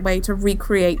accurate way to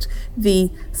recreate the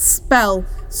spell.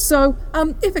 So,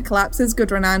 if it collapses,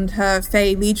 Gudrun and her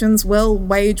Fey legions will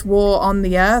wage war on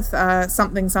the earth,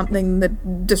 something, the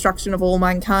destruction of all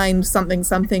mankind,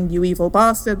 something, you evil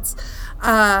bastards.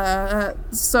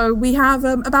 So we have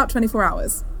about 24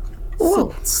 hours.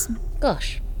 Thoughts?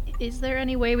 Gosh. Is there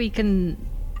any way we can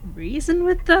reason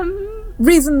with them?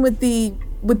 Reason with the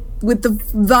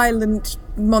violent,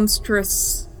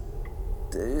 monstrous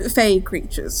Fey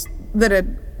creatures that are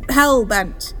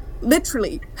hell-bent,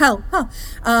 literally,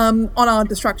 on our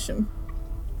destruction.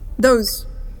 Do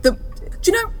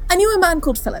you know, I knew a man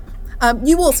called Philip.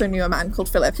 You also knew a man called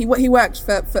Philip. He worked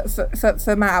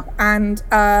for MAB, and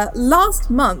last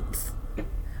month,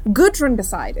 Gudrun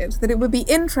decided that it would be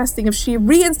interesting if she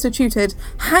reinstituted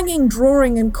hanging,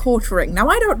 drawing, and quartering. Now,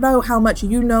 I don't know how much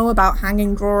you know about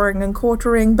hanging, drawing, and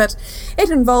quartering, but it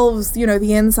involves,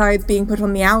 the insides being put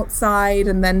on the outside,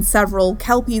 and then several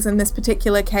kelpies in this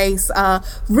particular case,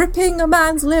 ripping a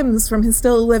man's limbs from his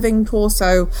still living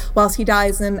torso whilst he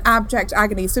dies in abject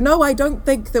agony. So no, I don't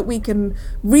think that we can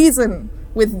reason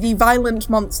with the violent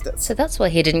monsters. So that's why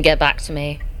he didn't get back to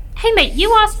me. Hey mate,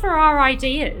 you asked for our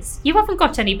ideas. You haven't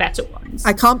got any better ones.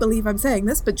 I can't believe I'm saying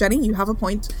this, but Jenny, you have a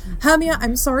point. Hermia,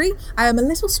 I'm sorry. I am a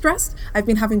little stressed. I've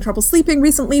been having trouble sleeping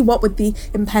recently, what with the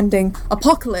impending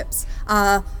apocalypse.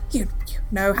 You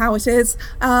know how it is.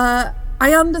 I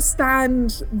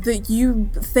understand that you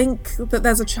think that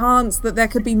there's a chance that there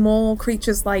could be more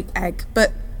creatures like Egg,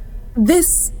 but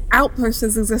this outpost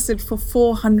has existed for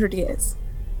 400 years.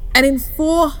 And in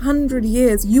 400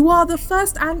 years, you are the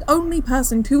first and only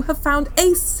person to have found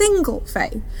a single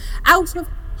Fae out of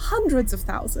hundreds of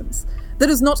thousands that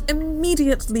has not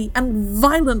immediately and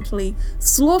violently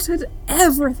slaughtered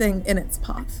everything in its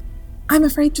path. I'm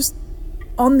afraid just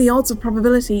on the odds of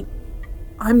probability,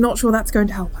 I'm not sure that's going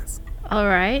to help us. All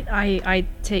right, I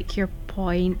take your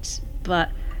point, but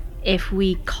if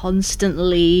we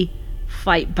constantly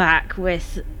fight back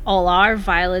with all our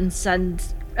violence and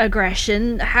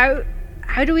aggression, how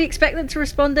do we expect them to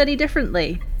respond any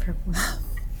differently?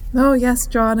 Oh yes,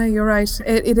 Joanna, you're right.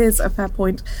 It is a fair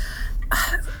point.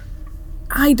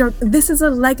 This is a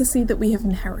legacy that we have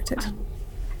inherited.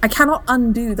 I cannot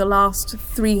undo the last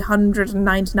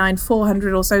 399,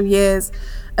 400 or so years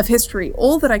of history.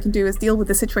 All that I can do is deal with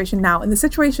the situation now, and the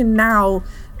situation now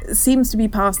seems to be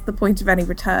past the point of any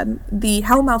return. The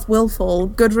Hellmouth will fall,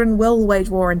 Gudrun will wage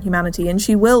war on humanity, and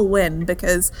she will win,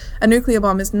 because a nuclear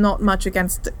bomb is not much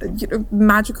against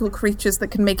magical creatures that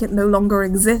can make it no longer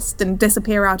exist and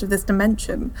disappear out of this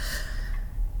dimension.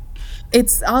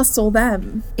 It's us or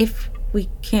them. If we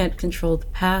can't control the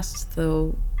past,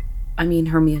 though,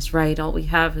 Hermia's right, all we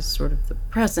have is sort of the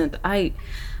present. I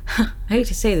hate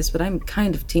to say this, but I'm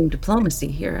kind of team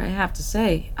diplomacy here, I have to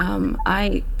say.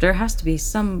 There has to be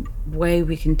some way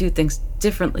we can do things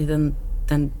differently than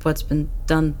what's been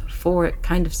done before. It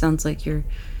kind of sounds like you're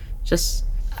just,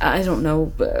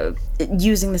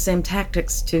 using the same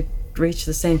tactics to reach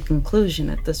the same conclusion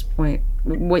at this point.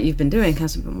 What you've been doing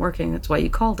hasn't been working. That's why you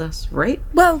called us, right?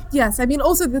 Well, yes.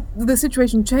 Also the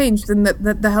situation changed and that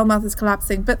the Hellmouth is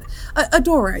collapsing. But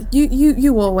Adora,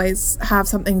 you always have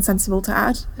something sensible to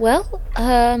add. Well,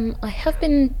 I have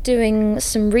been doing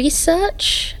some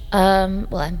research. I'm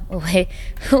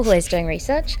always doing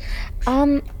research.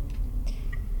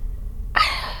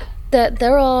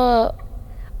 There are...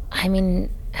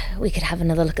 we could have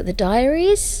another look at the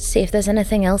diaries, see if there's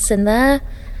anything else in there.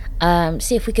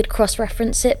 See if we could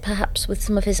cross-reference it, perhaps with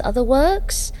some of his other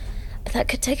works. But that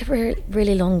could take a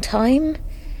really long time.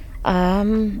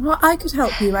 Well, I could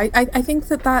help you. I think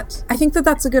that's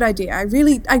a good idea. I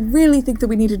really think that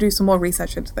we need to do some more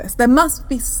research into this. There must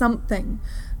be something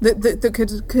that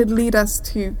could lead us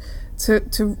to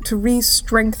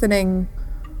re-strengthening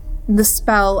the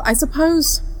spell. I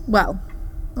suppose. Well,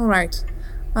 all right.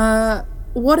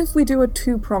 What if we do a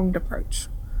two-pronged approach?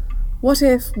 What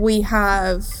if we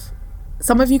have...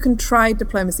 Some of you can try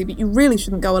diplomacy, but you really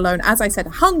shouldn't go alone. As I said,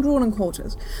 hung, drawn, and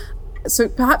quartered. So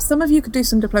perhaps some of you could do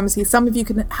some diplomacy. Some of you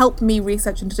can help me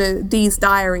research into Dee's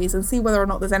diaries and see whether or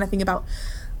not there's anything about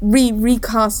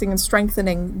recasting and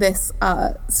strengthening this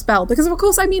spell. Because, of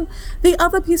course, the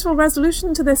other peaceful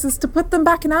resolution to this is to put them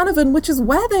back in Anavan, which is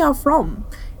where they are from.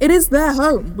 It is their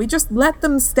home. We just let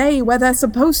them stay where they're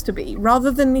supposed to be,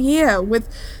 rather than here with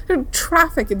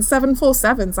traffic in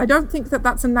 747s. I don't think that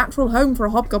that's a natural home for a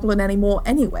hobgoblin anymore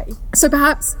anyway. So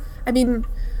perhaps,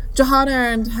 Johanna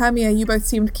and Hermia, you both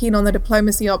seemed keen on the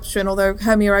diplomacy option, although,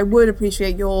 Hermia, I would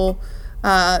appreciate your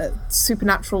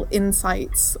supernatural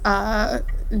insights.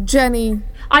 Jenny?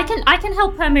 I can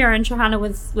help Hermia and Johanna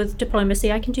with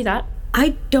diplomacy. I can do that.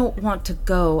 I don't want to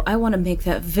go. I want to make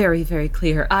that very, very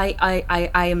clear. I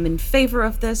am in favor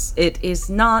of this. It is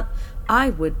not...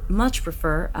 I would much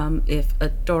prefer, if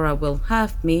Adora will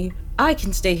have me, I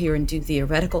can stay here and do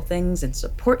theoretical things and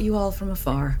support you all from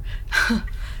afar.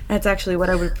 That's actually what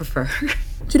I would prefer.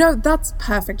 Do you know, that's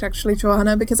perfect, actually,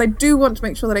 Johanna, because I do want to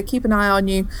make sure that I keep an eye on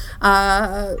you,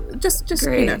 just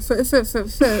Great. For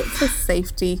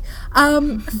safety.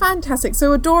 Fantastic.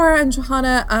 So Adora and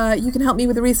Johanna, you can help me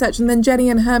with the research, and then Jenny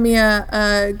and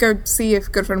Hermia go see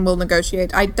if Gudrun will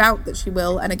negotiate. I doubt that she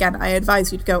will, and again, I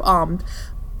advise you to go armed.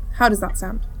 How does that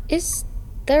sound? Is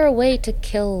there a way to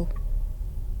kill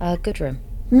Gudrun?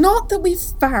 Not that we've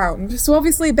found. So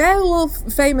obviously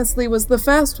Beowulf famously was the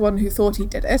first one who thought he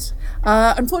did it.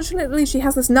 Unfortunately, she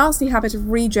has this nasty habit of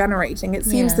regenerating. It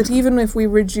seems that even if we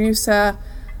reduce her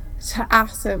to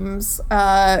atoms,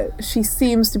 she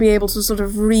seems to be able to sort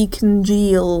of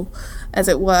recongeal, as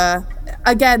it were.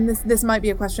 Again, this might be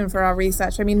a question for our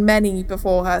research. I mean, many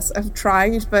before us have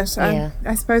tried, but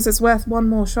I suppose it's worth one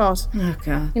more shot.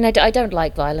 Okay. You know, I don't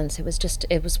like violence. It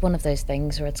was one of those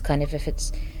things where it's kind of if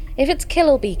it's kill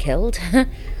or be killed.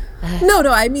 No,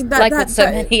 I mean that. Like with so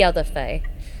many other fae.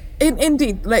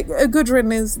 Indeed, like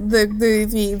Gudrun is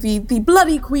the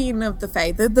bloody queen of the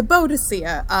Fae, the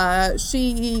Boadicea.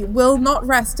 She will not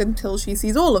rest until she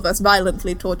sees all of us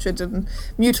violently tortured and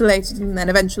mutilated and then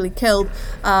eventually killed.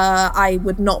 I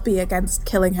would not be against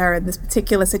killing her in this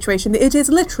particular situation. It is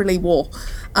literally war.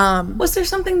 Was there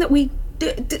something that we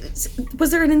did? Was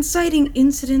there an inciting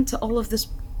incident to all of this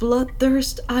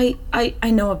bloodthirst? I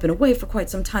know I've been away for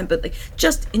quite some time, but like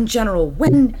just in general,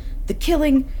 when the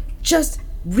killing just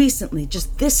recently,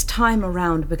 just this time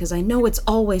around, because I know it's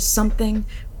always something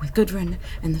with Gudrun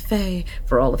and the Fae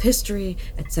for all of history,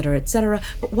 etc., etc.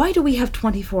 But why do we have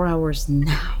 24 hours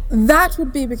now? That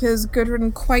would be because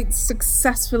Gudrun quite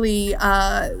successfully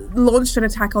launched an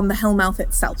attack on the Hellmouth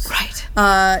itself.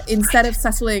 Right. Instead of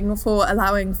settling for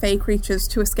allowing Fae creatures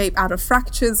to escape out of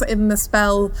fractures in the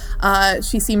spell,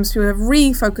 she seems to have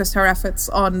refocused her efforts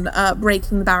on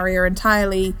breaking the barrier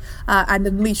entirely and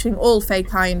unleashing all Fae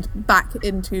kind back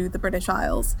into the British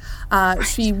Isles.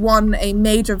 She won a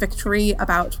major victory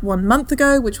about 1 month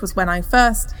ago, which was when I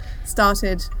first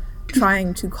started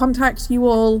trying to contact you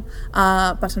all,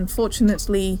 but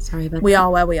unfortunately we are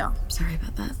where we are. Sorry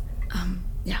about that.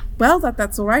 Yeah. Well,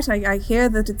 that's all right. I hear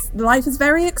that life is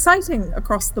very exciting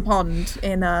across the pond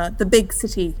in the big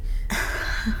city.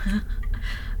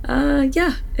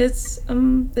 Yeah, it's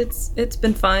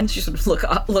been fine. She sort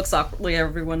of looks awkwardly at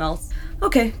everyone else.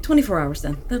 Okay, 24 hours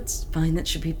then. That's fine. That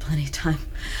should be plenty of time.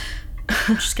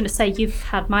 I'm just going to say you've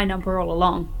had my number all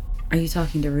along. Are you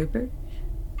talking to Rupert?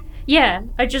 Yeah,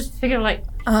 I just figured like...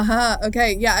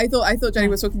 Okay, yeah, I thought Jenny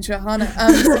was talking to Johanna.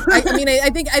 I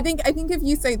think if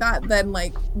you say that, then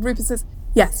like Rupert says,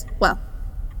 yes, well.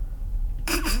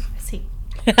 I see.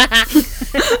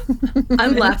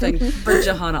 I'm laughing, but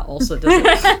Johanna also does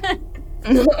it.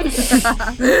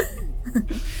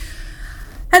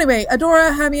 Anyway,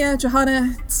 Adora, Hermia,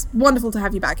 Johanna, it's wonderful to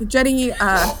have you back. Jenny,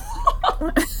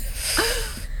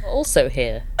 also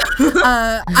here.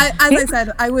 As I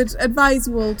said, I would advise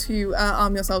you all to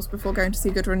arm yourselves before going to see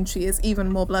Gudrun. She is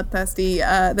even more bloodthirsty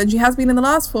than she has been in the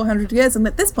last 400 years, and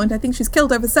at this point I think she's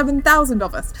killed over 7,000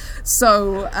 of us.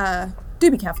 So,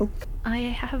 do be careful. I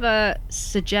have a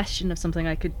suggestion of something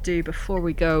I could do before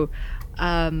we go.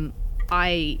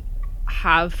 I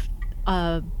have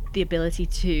the ability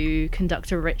to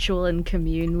conduct a ritual and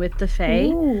commune with the Fae.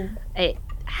 Ooh. It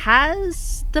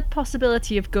has the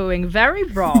possibility of going very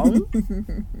wrong,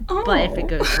 but if it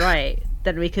goes right,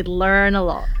 then we could learn a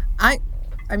lot. I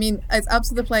mean, it's up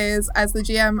to the players. As the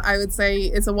GM, I would say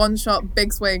it's a one-shot,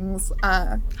 big swings.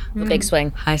 Big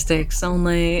swing. High stakes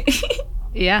only.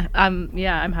 Yeah,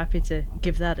 I'm happy to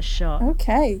give that a shot.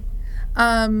 Okay.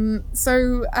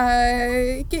 So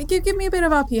give me a bit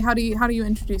of RP. How do you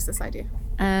introduce this idea?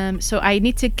 So I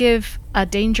need to give a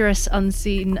dangerous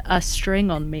unseen a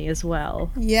string on me as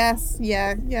well. Yes,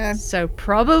 yeah. So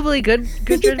probably good,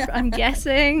 yeah. I'm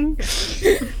guessing,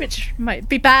 which might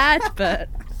be bad, but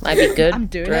might be good. I'm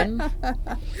doing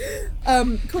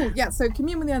it. Cool. Yeah. So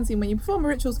commune with the unseen. When you perform a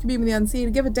ritual, commune with the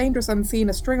unseen. Give a dangerous unseen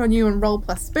a string on you and roll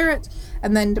plus spirit,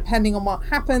 and then depending on what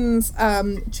happens,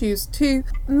 choose 2.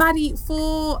 Maddie,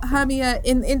 for Hermia,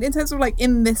 in terms of like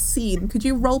in this scene, could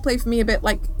you roleplay for me a bit,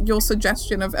 like your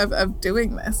suggestion of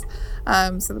doing this,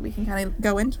 so that we can kind of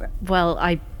go into it? Well,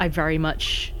 I very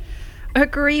much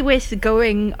agree with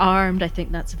going armed. I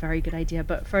think that's a very good idea.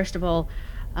 But first of all,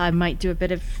 I might do a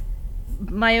bit of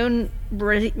my own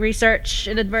research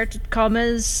in inverted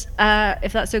commas,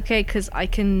 if that's okay, because I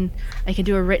can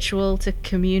do a ritual to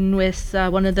commune with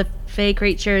one of the Fae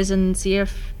creatures and see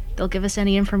if they'll give us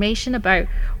any information about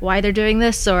why they're doing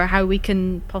this or how we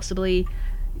can possibly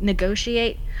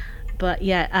negotiate. But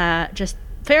yeah, just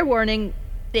fair warning,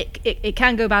 it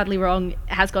can go badly wrong. It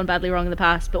has gone badly wrong in the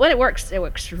past, but when it works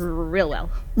real well.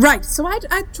 Right. So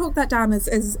I'd chalk that down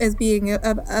as being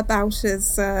about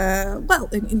as well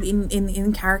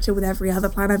in character with every other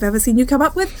plan I've ever seen you come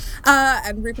up with.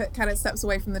 And Rupert kind of steps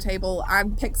away from the table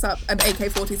and picks up an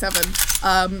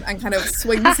AK-47 and kind of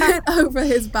swings it over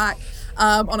his back.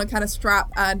 on a kind of strap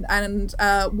and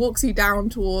walks you down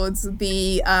towards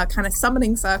the kind of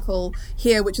summoning circle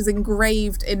here, which is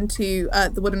engraved into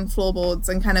the wooden floorboards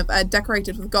and kind of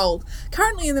decorated with gold.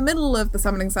 Currently in the middle of the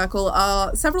summoning circle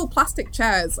are several plastic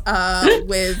chairs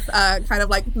with kind of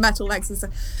like metal legs and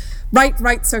stuff.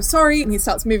 Right, so sorry. And he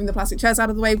starts moving the plastic chairs out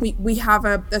of the way. We have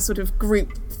a sort of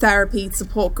group therapy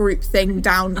support group thing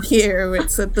down here.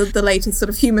 It's the latest sort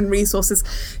of human resources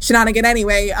shenanigan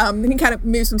anyway. He kind of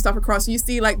moves some stuff across. You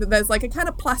see like that there's like a kind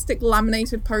of plastic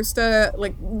laminated poster,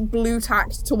 like blue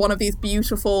tacked to one of these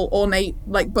beautiful ornate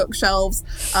like bookshelves.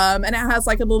 And it has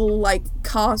like a little like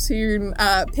cartoon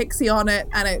pixie on it,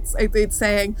 and it's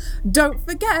saying, "Don't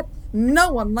forget,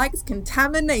 no one likes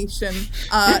contamination,"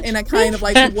 in a kind of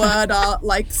like word art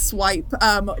like swipe.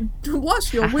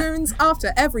 Wash your wounds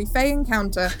after every Fey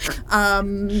encounter.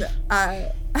 And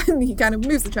he kind of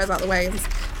moves the chairs out of the way and says,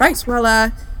 "Right,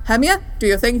 well, Hermia, do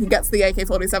your thing." He gets the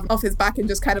AK-47 off his back and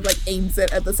just kind of like aims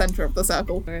it at the center of the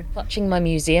circle. Clutching my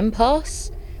museum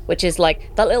pass, which is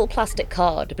like that little plastic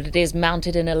card, but it is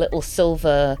mounted in a little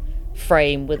silver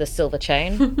frame with a silver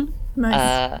chain.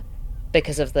 Nice.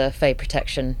 Because of the Fey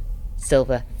protection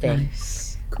silver thing.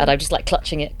 Nice. And I'm just like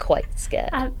clutching it, quite scared.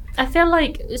 I feel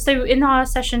like, so in our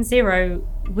session 0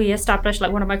 we established,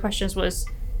 like, one of my questions was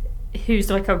who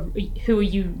are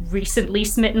you recently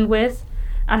smitten with,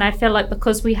 and I feel like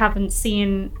because we haven't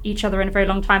seen each other in a very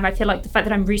long time, I feel like the fact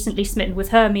that I'm recently smitten with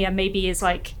Hermia maybe is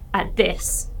like at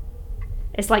this.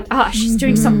 It's like, she's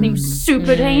doing something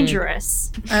super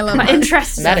dangerous. I love my that.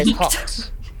 interest. That is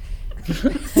hot.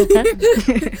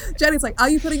 Jenny's like, "Are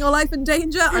you putting your life in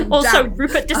danger?" I'm also down.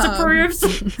 Rupert disapproves.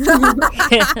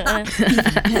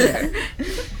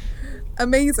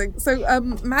 Amazing. So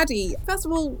Maddie, first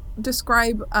of all,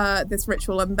 describe this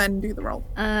ritual and then do the roll.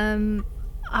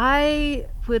 I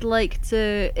would like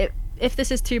to, if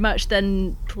this is too much,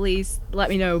 then please let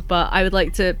me know, but I would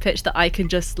like to pitch that I can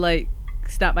just like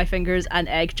snap my fingers and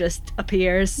egg just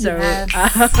appears. So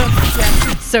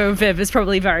so Viv is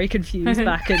probably very confused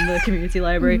back in the community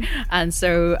library. And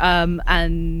so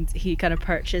and he kind of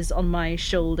perches on my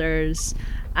shoulders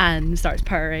and starts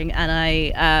purring, and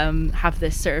I have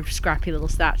this sort of scrappy little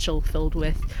satchel filled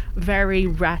with very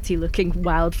ratty looking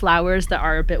wildflowers that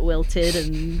are a bit wilted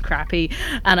and crappy,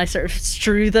 and I sort of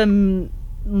strew them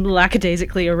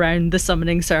lackadaisically around the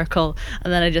summoning circle,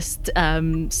 and then I just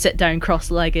sit down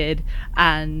cross-legged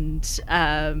and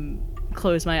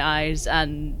close my eyes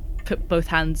and put both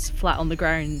hands flat on the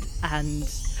ground and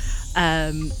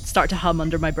start to hum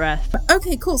under my breath.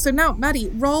 Okay, cool. So now, Maddie,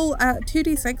 roll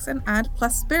 2d6 and add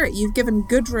plus spirit. You've given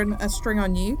Gudrun a string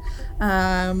on you,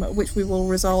 which we will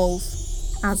resolve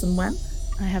as and when.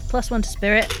 I have +1 to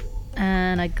spirit,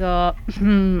 and I got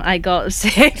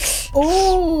 6.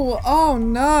 Oh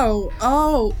no.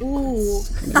 Ooh.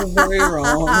 You're very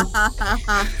wrong.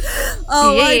 Yeah.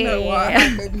 I know what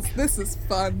happens. This is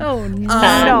fun. Oh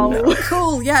no.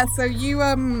 Cool. Yeah. So you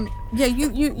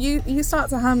you start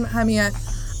to hum Hermia.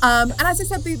 And as I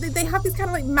said, they have these kind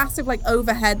of like massive like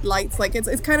overhead lights. Like it's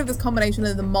kind of this combination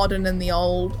of the modern and the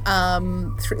old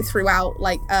throughout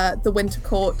like the Winter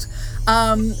Court.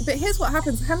 But here's what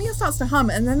happens. Hermia starts to hum,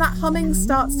 and then that humming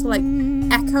starts to like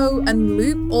echo and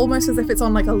loop, almost as if it's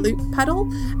on like a loop pedal,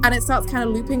 and it starts kind of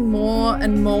looping more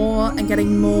and more and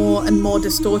getting more and more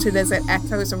distorted as it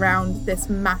echoes around this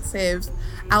massive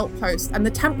outpost, and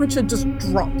the temperature just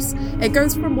drops. It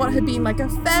goes from what had been like a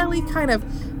fairly kind of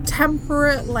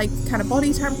temperate like kind of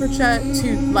body temperature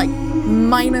to like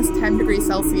 -10 degrees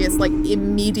Celsius like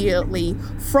immediately.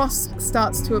 Frost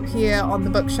starts to appear on the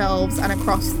bookshelves and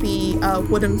across the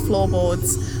wooden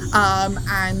floorboards,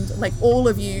 and like all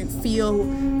of you feel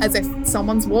as if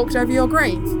someone's walked over your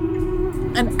grave.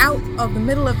 And out of the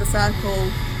middle of the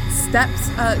circle steps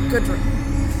Gudrun.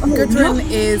 Gudrun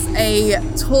is a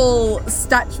tall,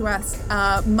 statuesque,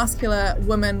 muscular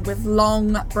woman with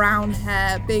long brown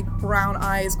hair, big brown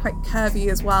eyes, quite curvy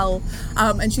as well.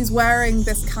 And she's wearing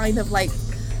this kind of like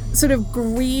sort of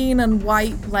green and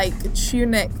white like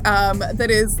tunic that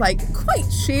is like quite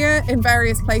sheer in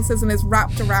various places and is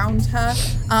wrapped around her.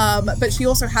 But she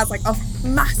also has like a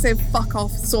massive fuck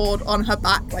off sword on her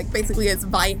back, like basically it's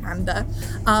Vihander.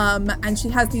 And she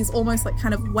has these almost like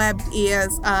kind of webbed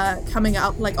ears coming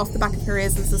up like off the back of her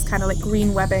ears. There's this kind of like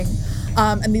green webbing.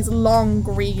 And these long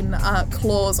green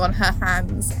claws on her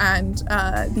hands, and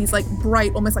these like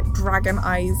bright, almost like dragon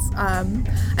eyes.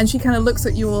 And she kind of looks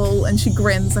at you all and she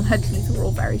grins, and her teeth are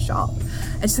all very sharp.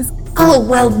 And she says, "Oh,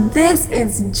 well, this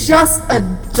is just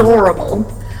adorable."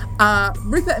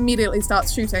 Rupert immediately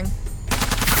starts shooting,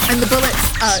 and the bullets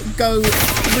go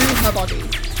through her body.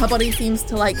 her body seems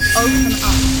to like open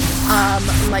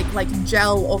up like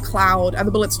gel or cloud, and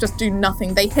the bullets just do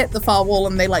nothing. They hit the far wall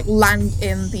and they like land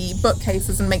in the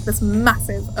bookcases and make this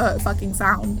massive fucking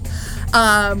sound.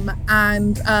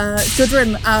 And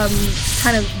Gudrun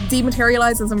kind of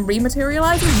dematerializes and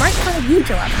rematerializes right in front of you,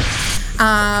 Joanna.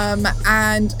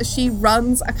 And she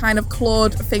runs a kind of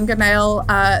clawed fingernail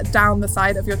down the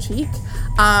side of your cheek.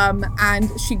 And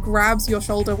she grabs your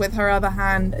shoulder with her other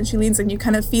hand, and she leans in. You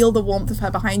kind of feel the warmth of her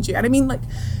behind you. And I mean, like,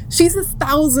 she's a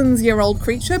thousands-year-old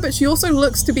creature, but she also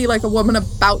looks to be like a woman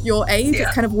about your age. Yeah.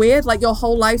 It's kind of weird. Like, your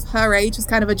whole life, her age is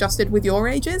kind of adjusted with your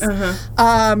ages.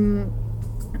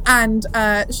 And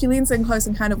she leans in close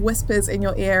and kind of whispers in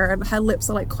your ear, and her lips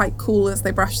are like quite cool as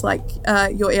they brush like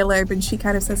your earlobe, and she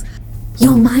kind of says,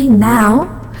 "You're mine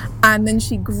now." And then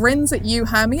she grins at you,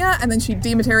 Hermia, and then she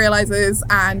dematerializes,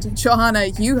 and Johanna,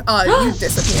 you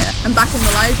disappear. And back in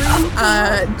the library,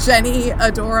 Jenny,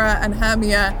 Adora, and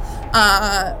Hermia,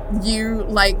 you,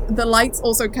 like, the lights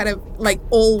also kind of, like,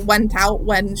 all went out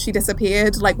when she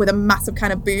disappeared, like, with a massive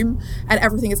kind of boom, and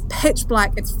everything is pitch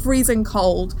black, it's freezing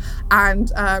cold,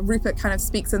 and Rupert kind of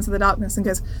speaks into the darkness and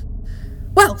goes,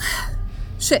 "Well,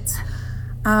 shit."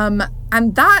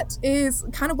 And that is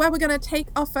kind of where we're going to take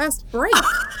our first break.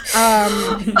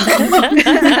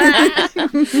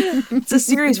 It's a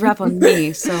series wrap on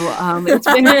me, so it's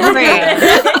been great.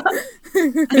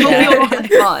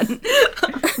 Fun.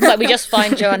 Like we just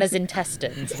find Joanna's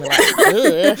intestines. We're like,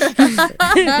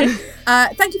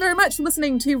 thank you very much for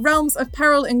listening to Realms of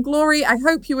Peril and Glory. I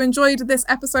hope you enjoyed this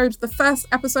episode, the first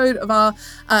episode of our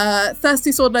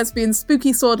Thirsty Sword Lesbians,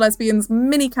 Spooky Sword Lesbians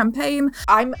mini campaign.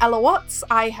 I'm Ella Watts.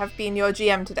 I have been your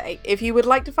GM today. If you would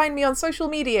like to find me on social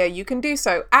media, you can do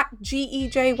so at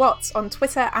GEJWatts on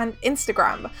Twitter and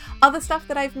Instagram. Other stuff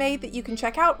that I've made that you can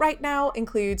check out right now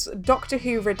includes Doctor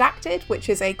Who Redacted, which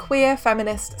is a queer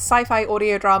feminist sci-fi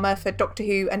audio drama for Doctor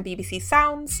Who and BBC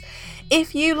Sounds.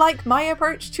 If you like my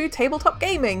approach to tabletop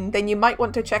gaming, then you might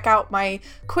want to check out my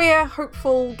queer,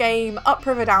 hopeful game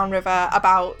Upriver Downriver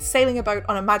about sailing a boat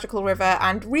on a magical river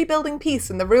and rebuilding peace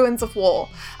in the ruins of war.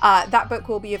 That book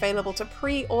will be available to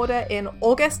pre-order in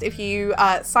August if you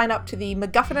sign up to the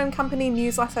MacGuffin & Company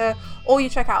newsletter, or you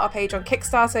check out our page on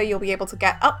Kickstarter. You'll be able to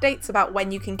get updates about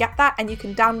when you can get that, and you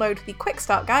can download the Quick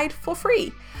Start Guide for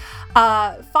free.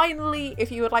 Finally,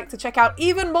 if you would like to check out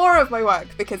even more of my work,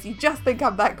 because you just think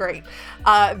I'm that great,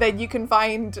 then you can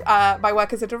find my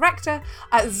work as a director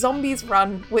at Zombies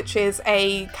Run, which is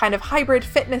a kind of hybrid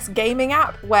fitness gaming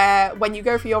app where when you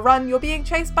go for your run, you're being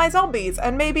chased by zombies,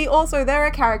 and maybe also there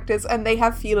are characters and they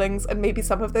have feelings, and maybe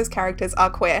some of those characters are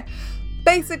queer.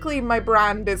 Basically, my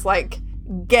brand is like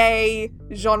gay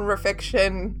genre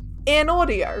fiction in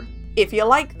audio. If you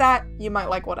like that, you might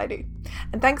like what I do.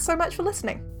 And thanks so much for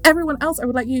listening. Everyone else, I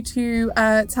would like you to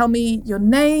tell me your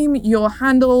name, your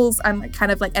handles, and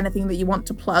kind of like anything that you want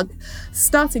to plug,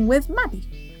 starting with Maddie.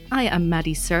 I am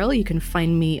Maddie Searle. You can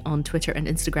find me on Twitter and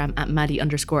Instagram at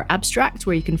Maddie_abstract,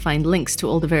 where you can find links to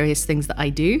all the various things that I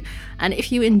do. And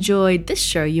if you enjoyed this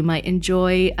show, you might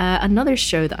enjoy another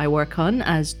show that I work on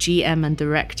as GM and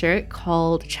director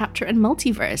called Chapter and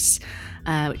Multiverse,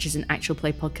 which is an actual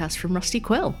play podcast from Rusty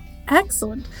Quill.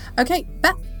 Excellent. Okay,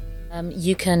 Beth.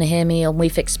 You can hear me on We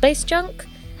Fix Space Junk.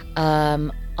 I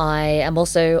am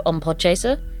also on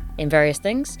Podchaser in various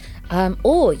things.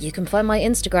 Or you can find my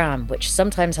Instagram, which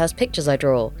sometimes has pictures I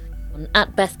draw,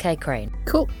 at Beth K. Crane.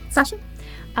 Cool. Sasha?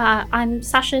 I'm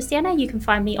Sasha Sienna. You can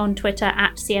find me on Twitter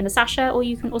at Sienna Sasha, or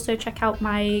you can also check out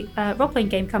my role-playing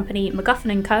game company,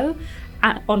 MacGuffin & Co.,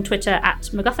 on Twitter at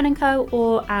MacGuffin & Co.,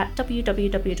 or at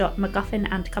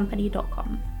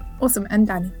www.macguffinandcompany.com. Awesome. And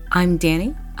Danny? I'm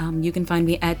Danny. You can find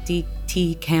me at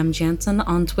DT Cam Jansen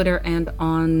on Twitter and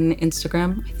on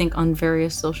Instagram, I think on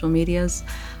various social medias.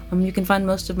 You can find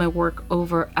most of my work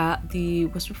over at the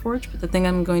Whisperforge, but the thing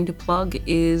I'm going to plug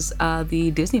is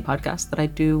the Disney podcast that I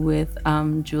do with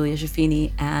Julia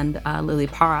Schaffini and Lily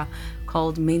Parra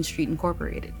called Main Street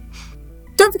Incorporated.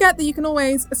 Don't forget that you can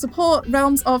always support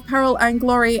Realms of Peril and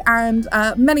Glory and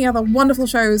many other wonderful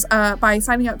shows by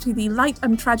signing up to the Light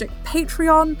and Tragic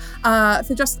Patreon.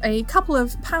 For just a couple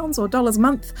of pounds or dollars a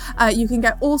month, you can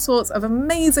get all sorts of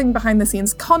amazing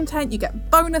behind-the-scenes content. You get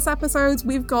bonus episodes.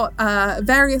 We've got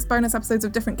various bonus episodes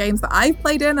of different games that I've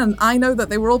played in, and I know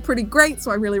that they were all pretty great, so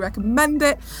I really recommend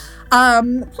it.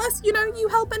 Plus, you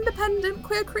help independent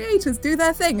queer creators do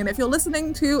their thing. And if you're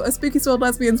listening to a Spooky Sword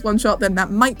Lesbians one-shot, then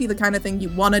that might be the kind of thing you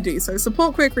want to do. So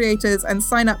support queer creators and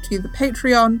sign up to the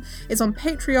Patreon. It's on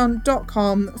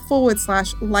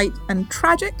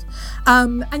patreon.com/lightandtragic.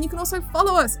 And you can also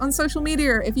follow us on social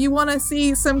media if you want to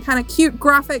see some kind of cute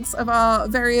graphics of our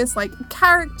various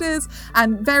characters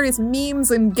and various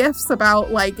memes and GIFs about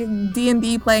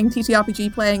D&D playing,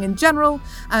 TTRPG playing in general.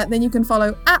 Then you can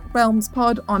follow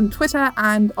 @RealmsPod on Twitter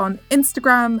and on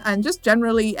Instagram and just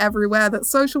generally everywhere that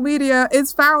social media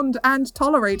is found and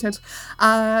tolerated.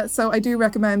 So I do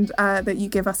recommend that you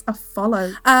give us a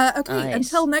follow. Okay,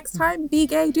 until next time, be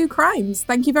gay, do crimes.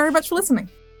 Thank you very much for listening.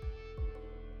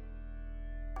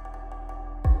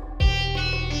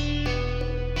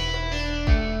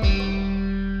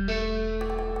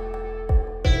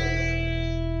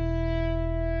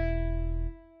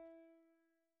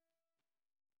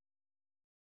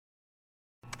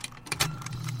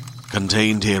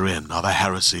 Contained herein are the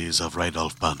heresies of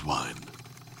Radolf Burntwine,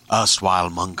 erstwhile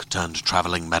monk turned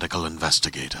traveling medical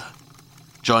investigator.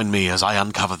 Join me as I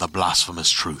uncover the blasphemous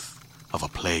truth of a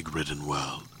plague-ridden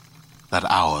world, that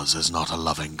ours is not a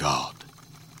loving God,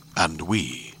 and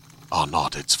we are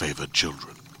not its favored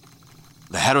children.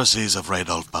 The heresies of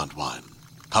Radolf Burntwine,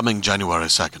 coming January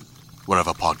 2nd,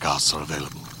 wherever podcasts are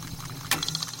available.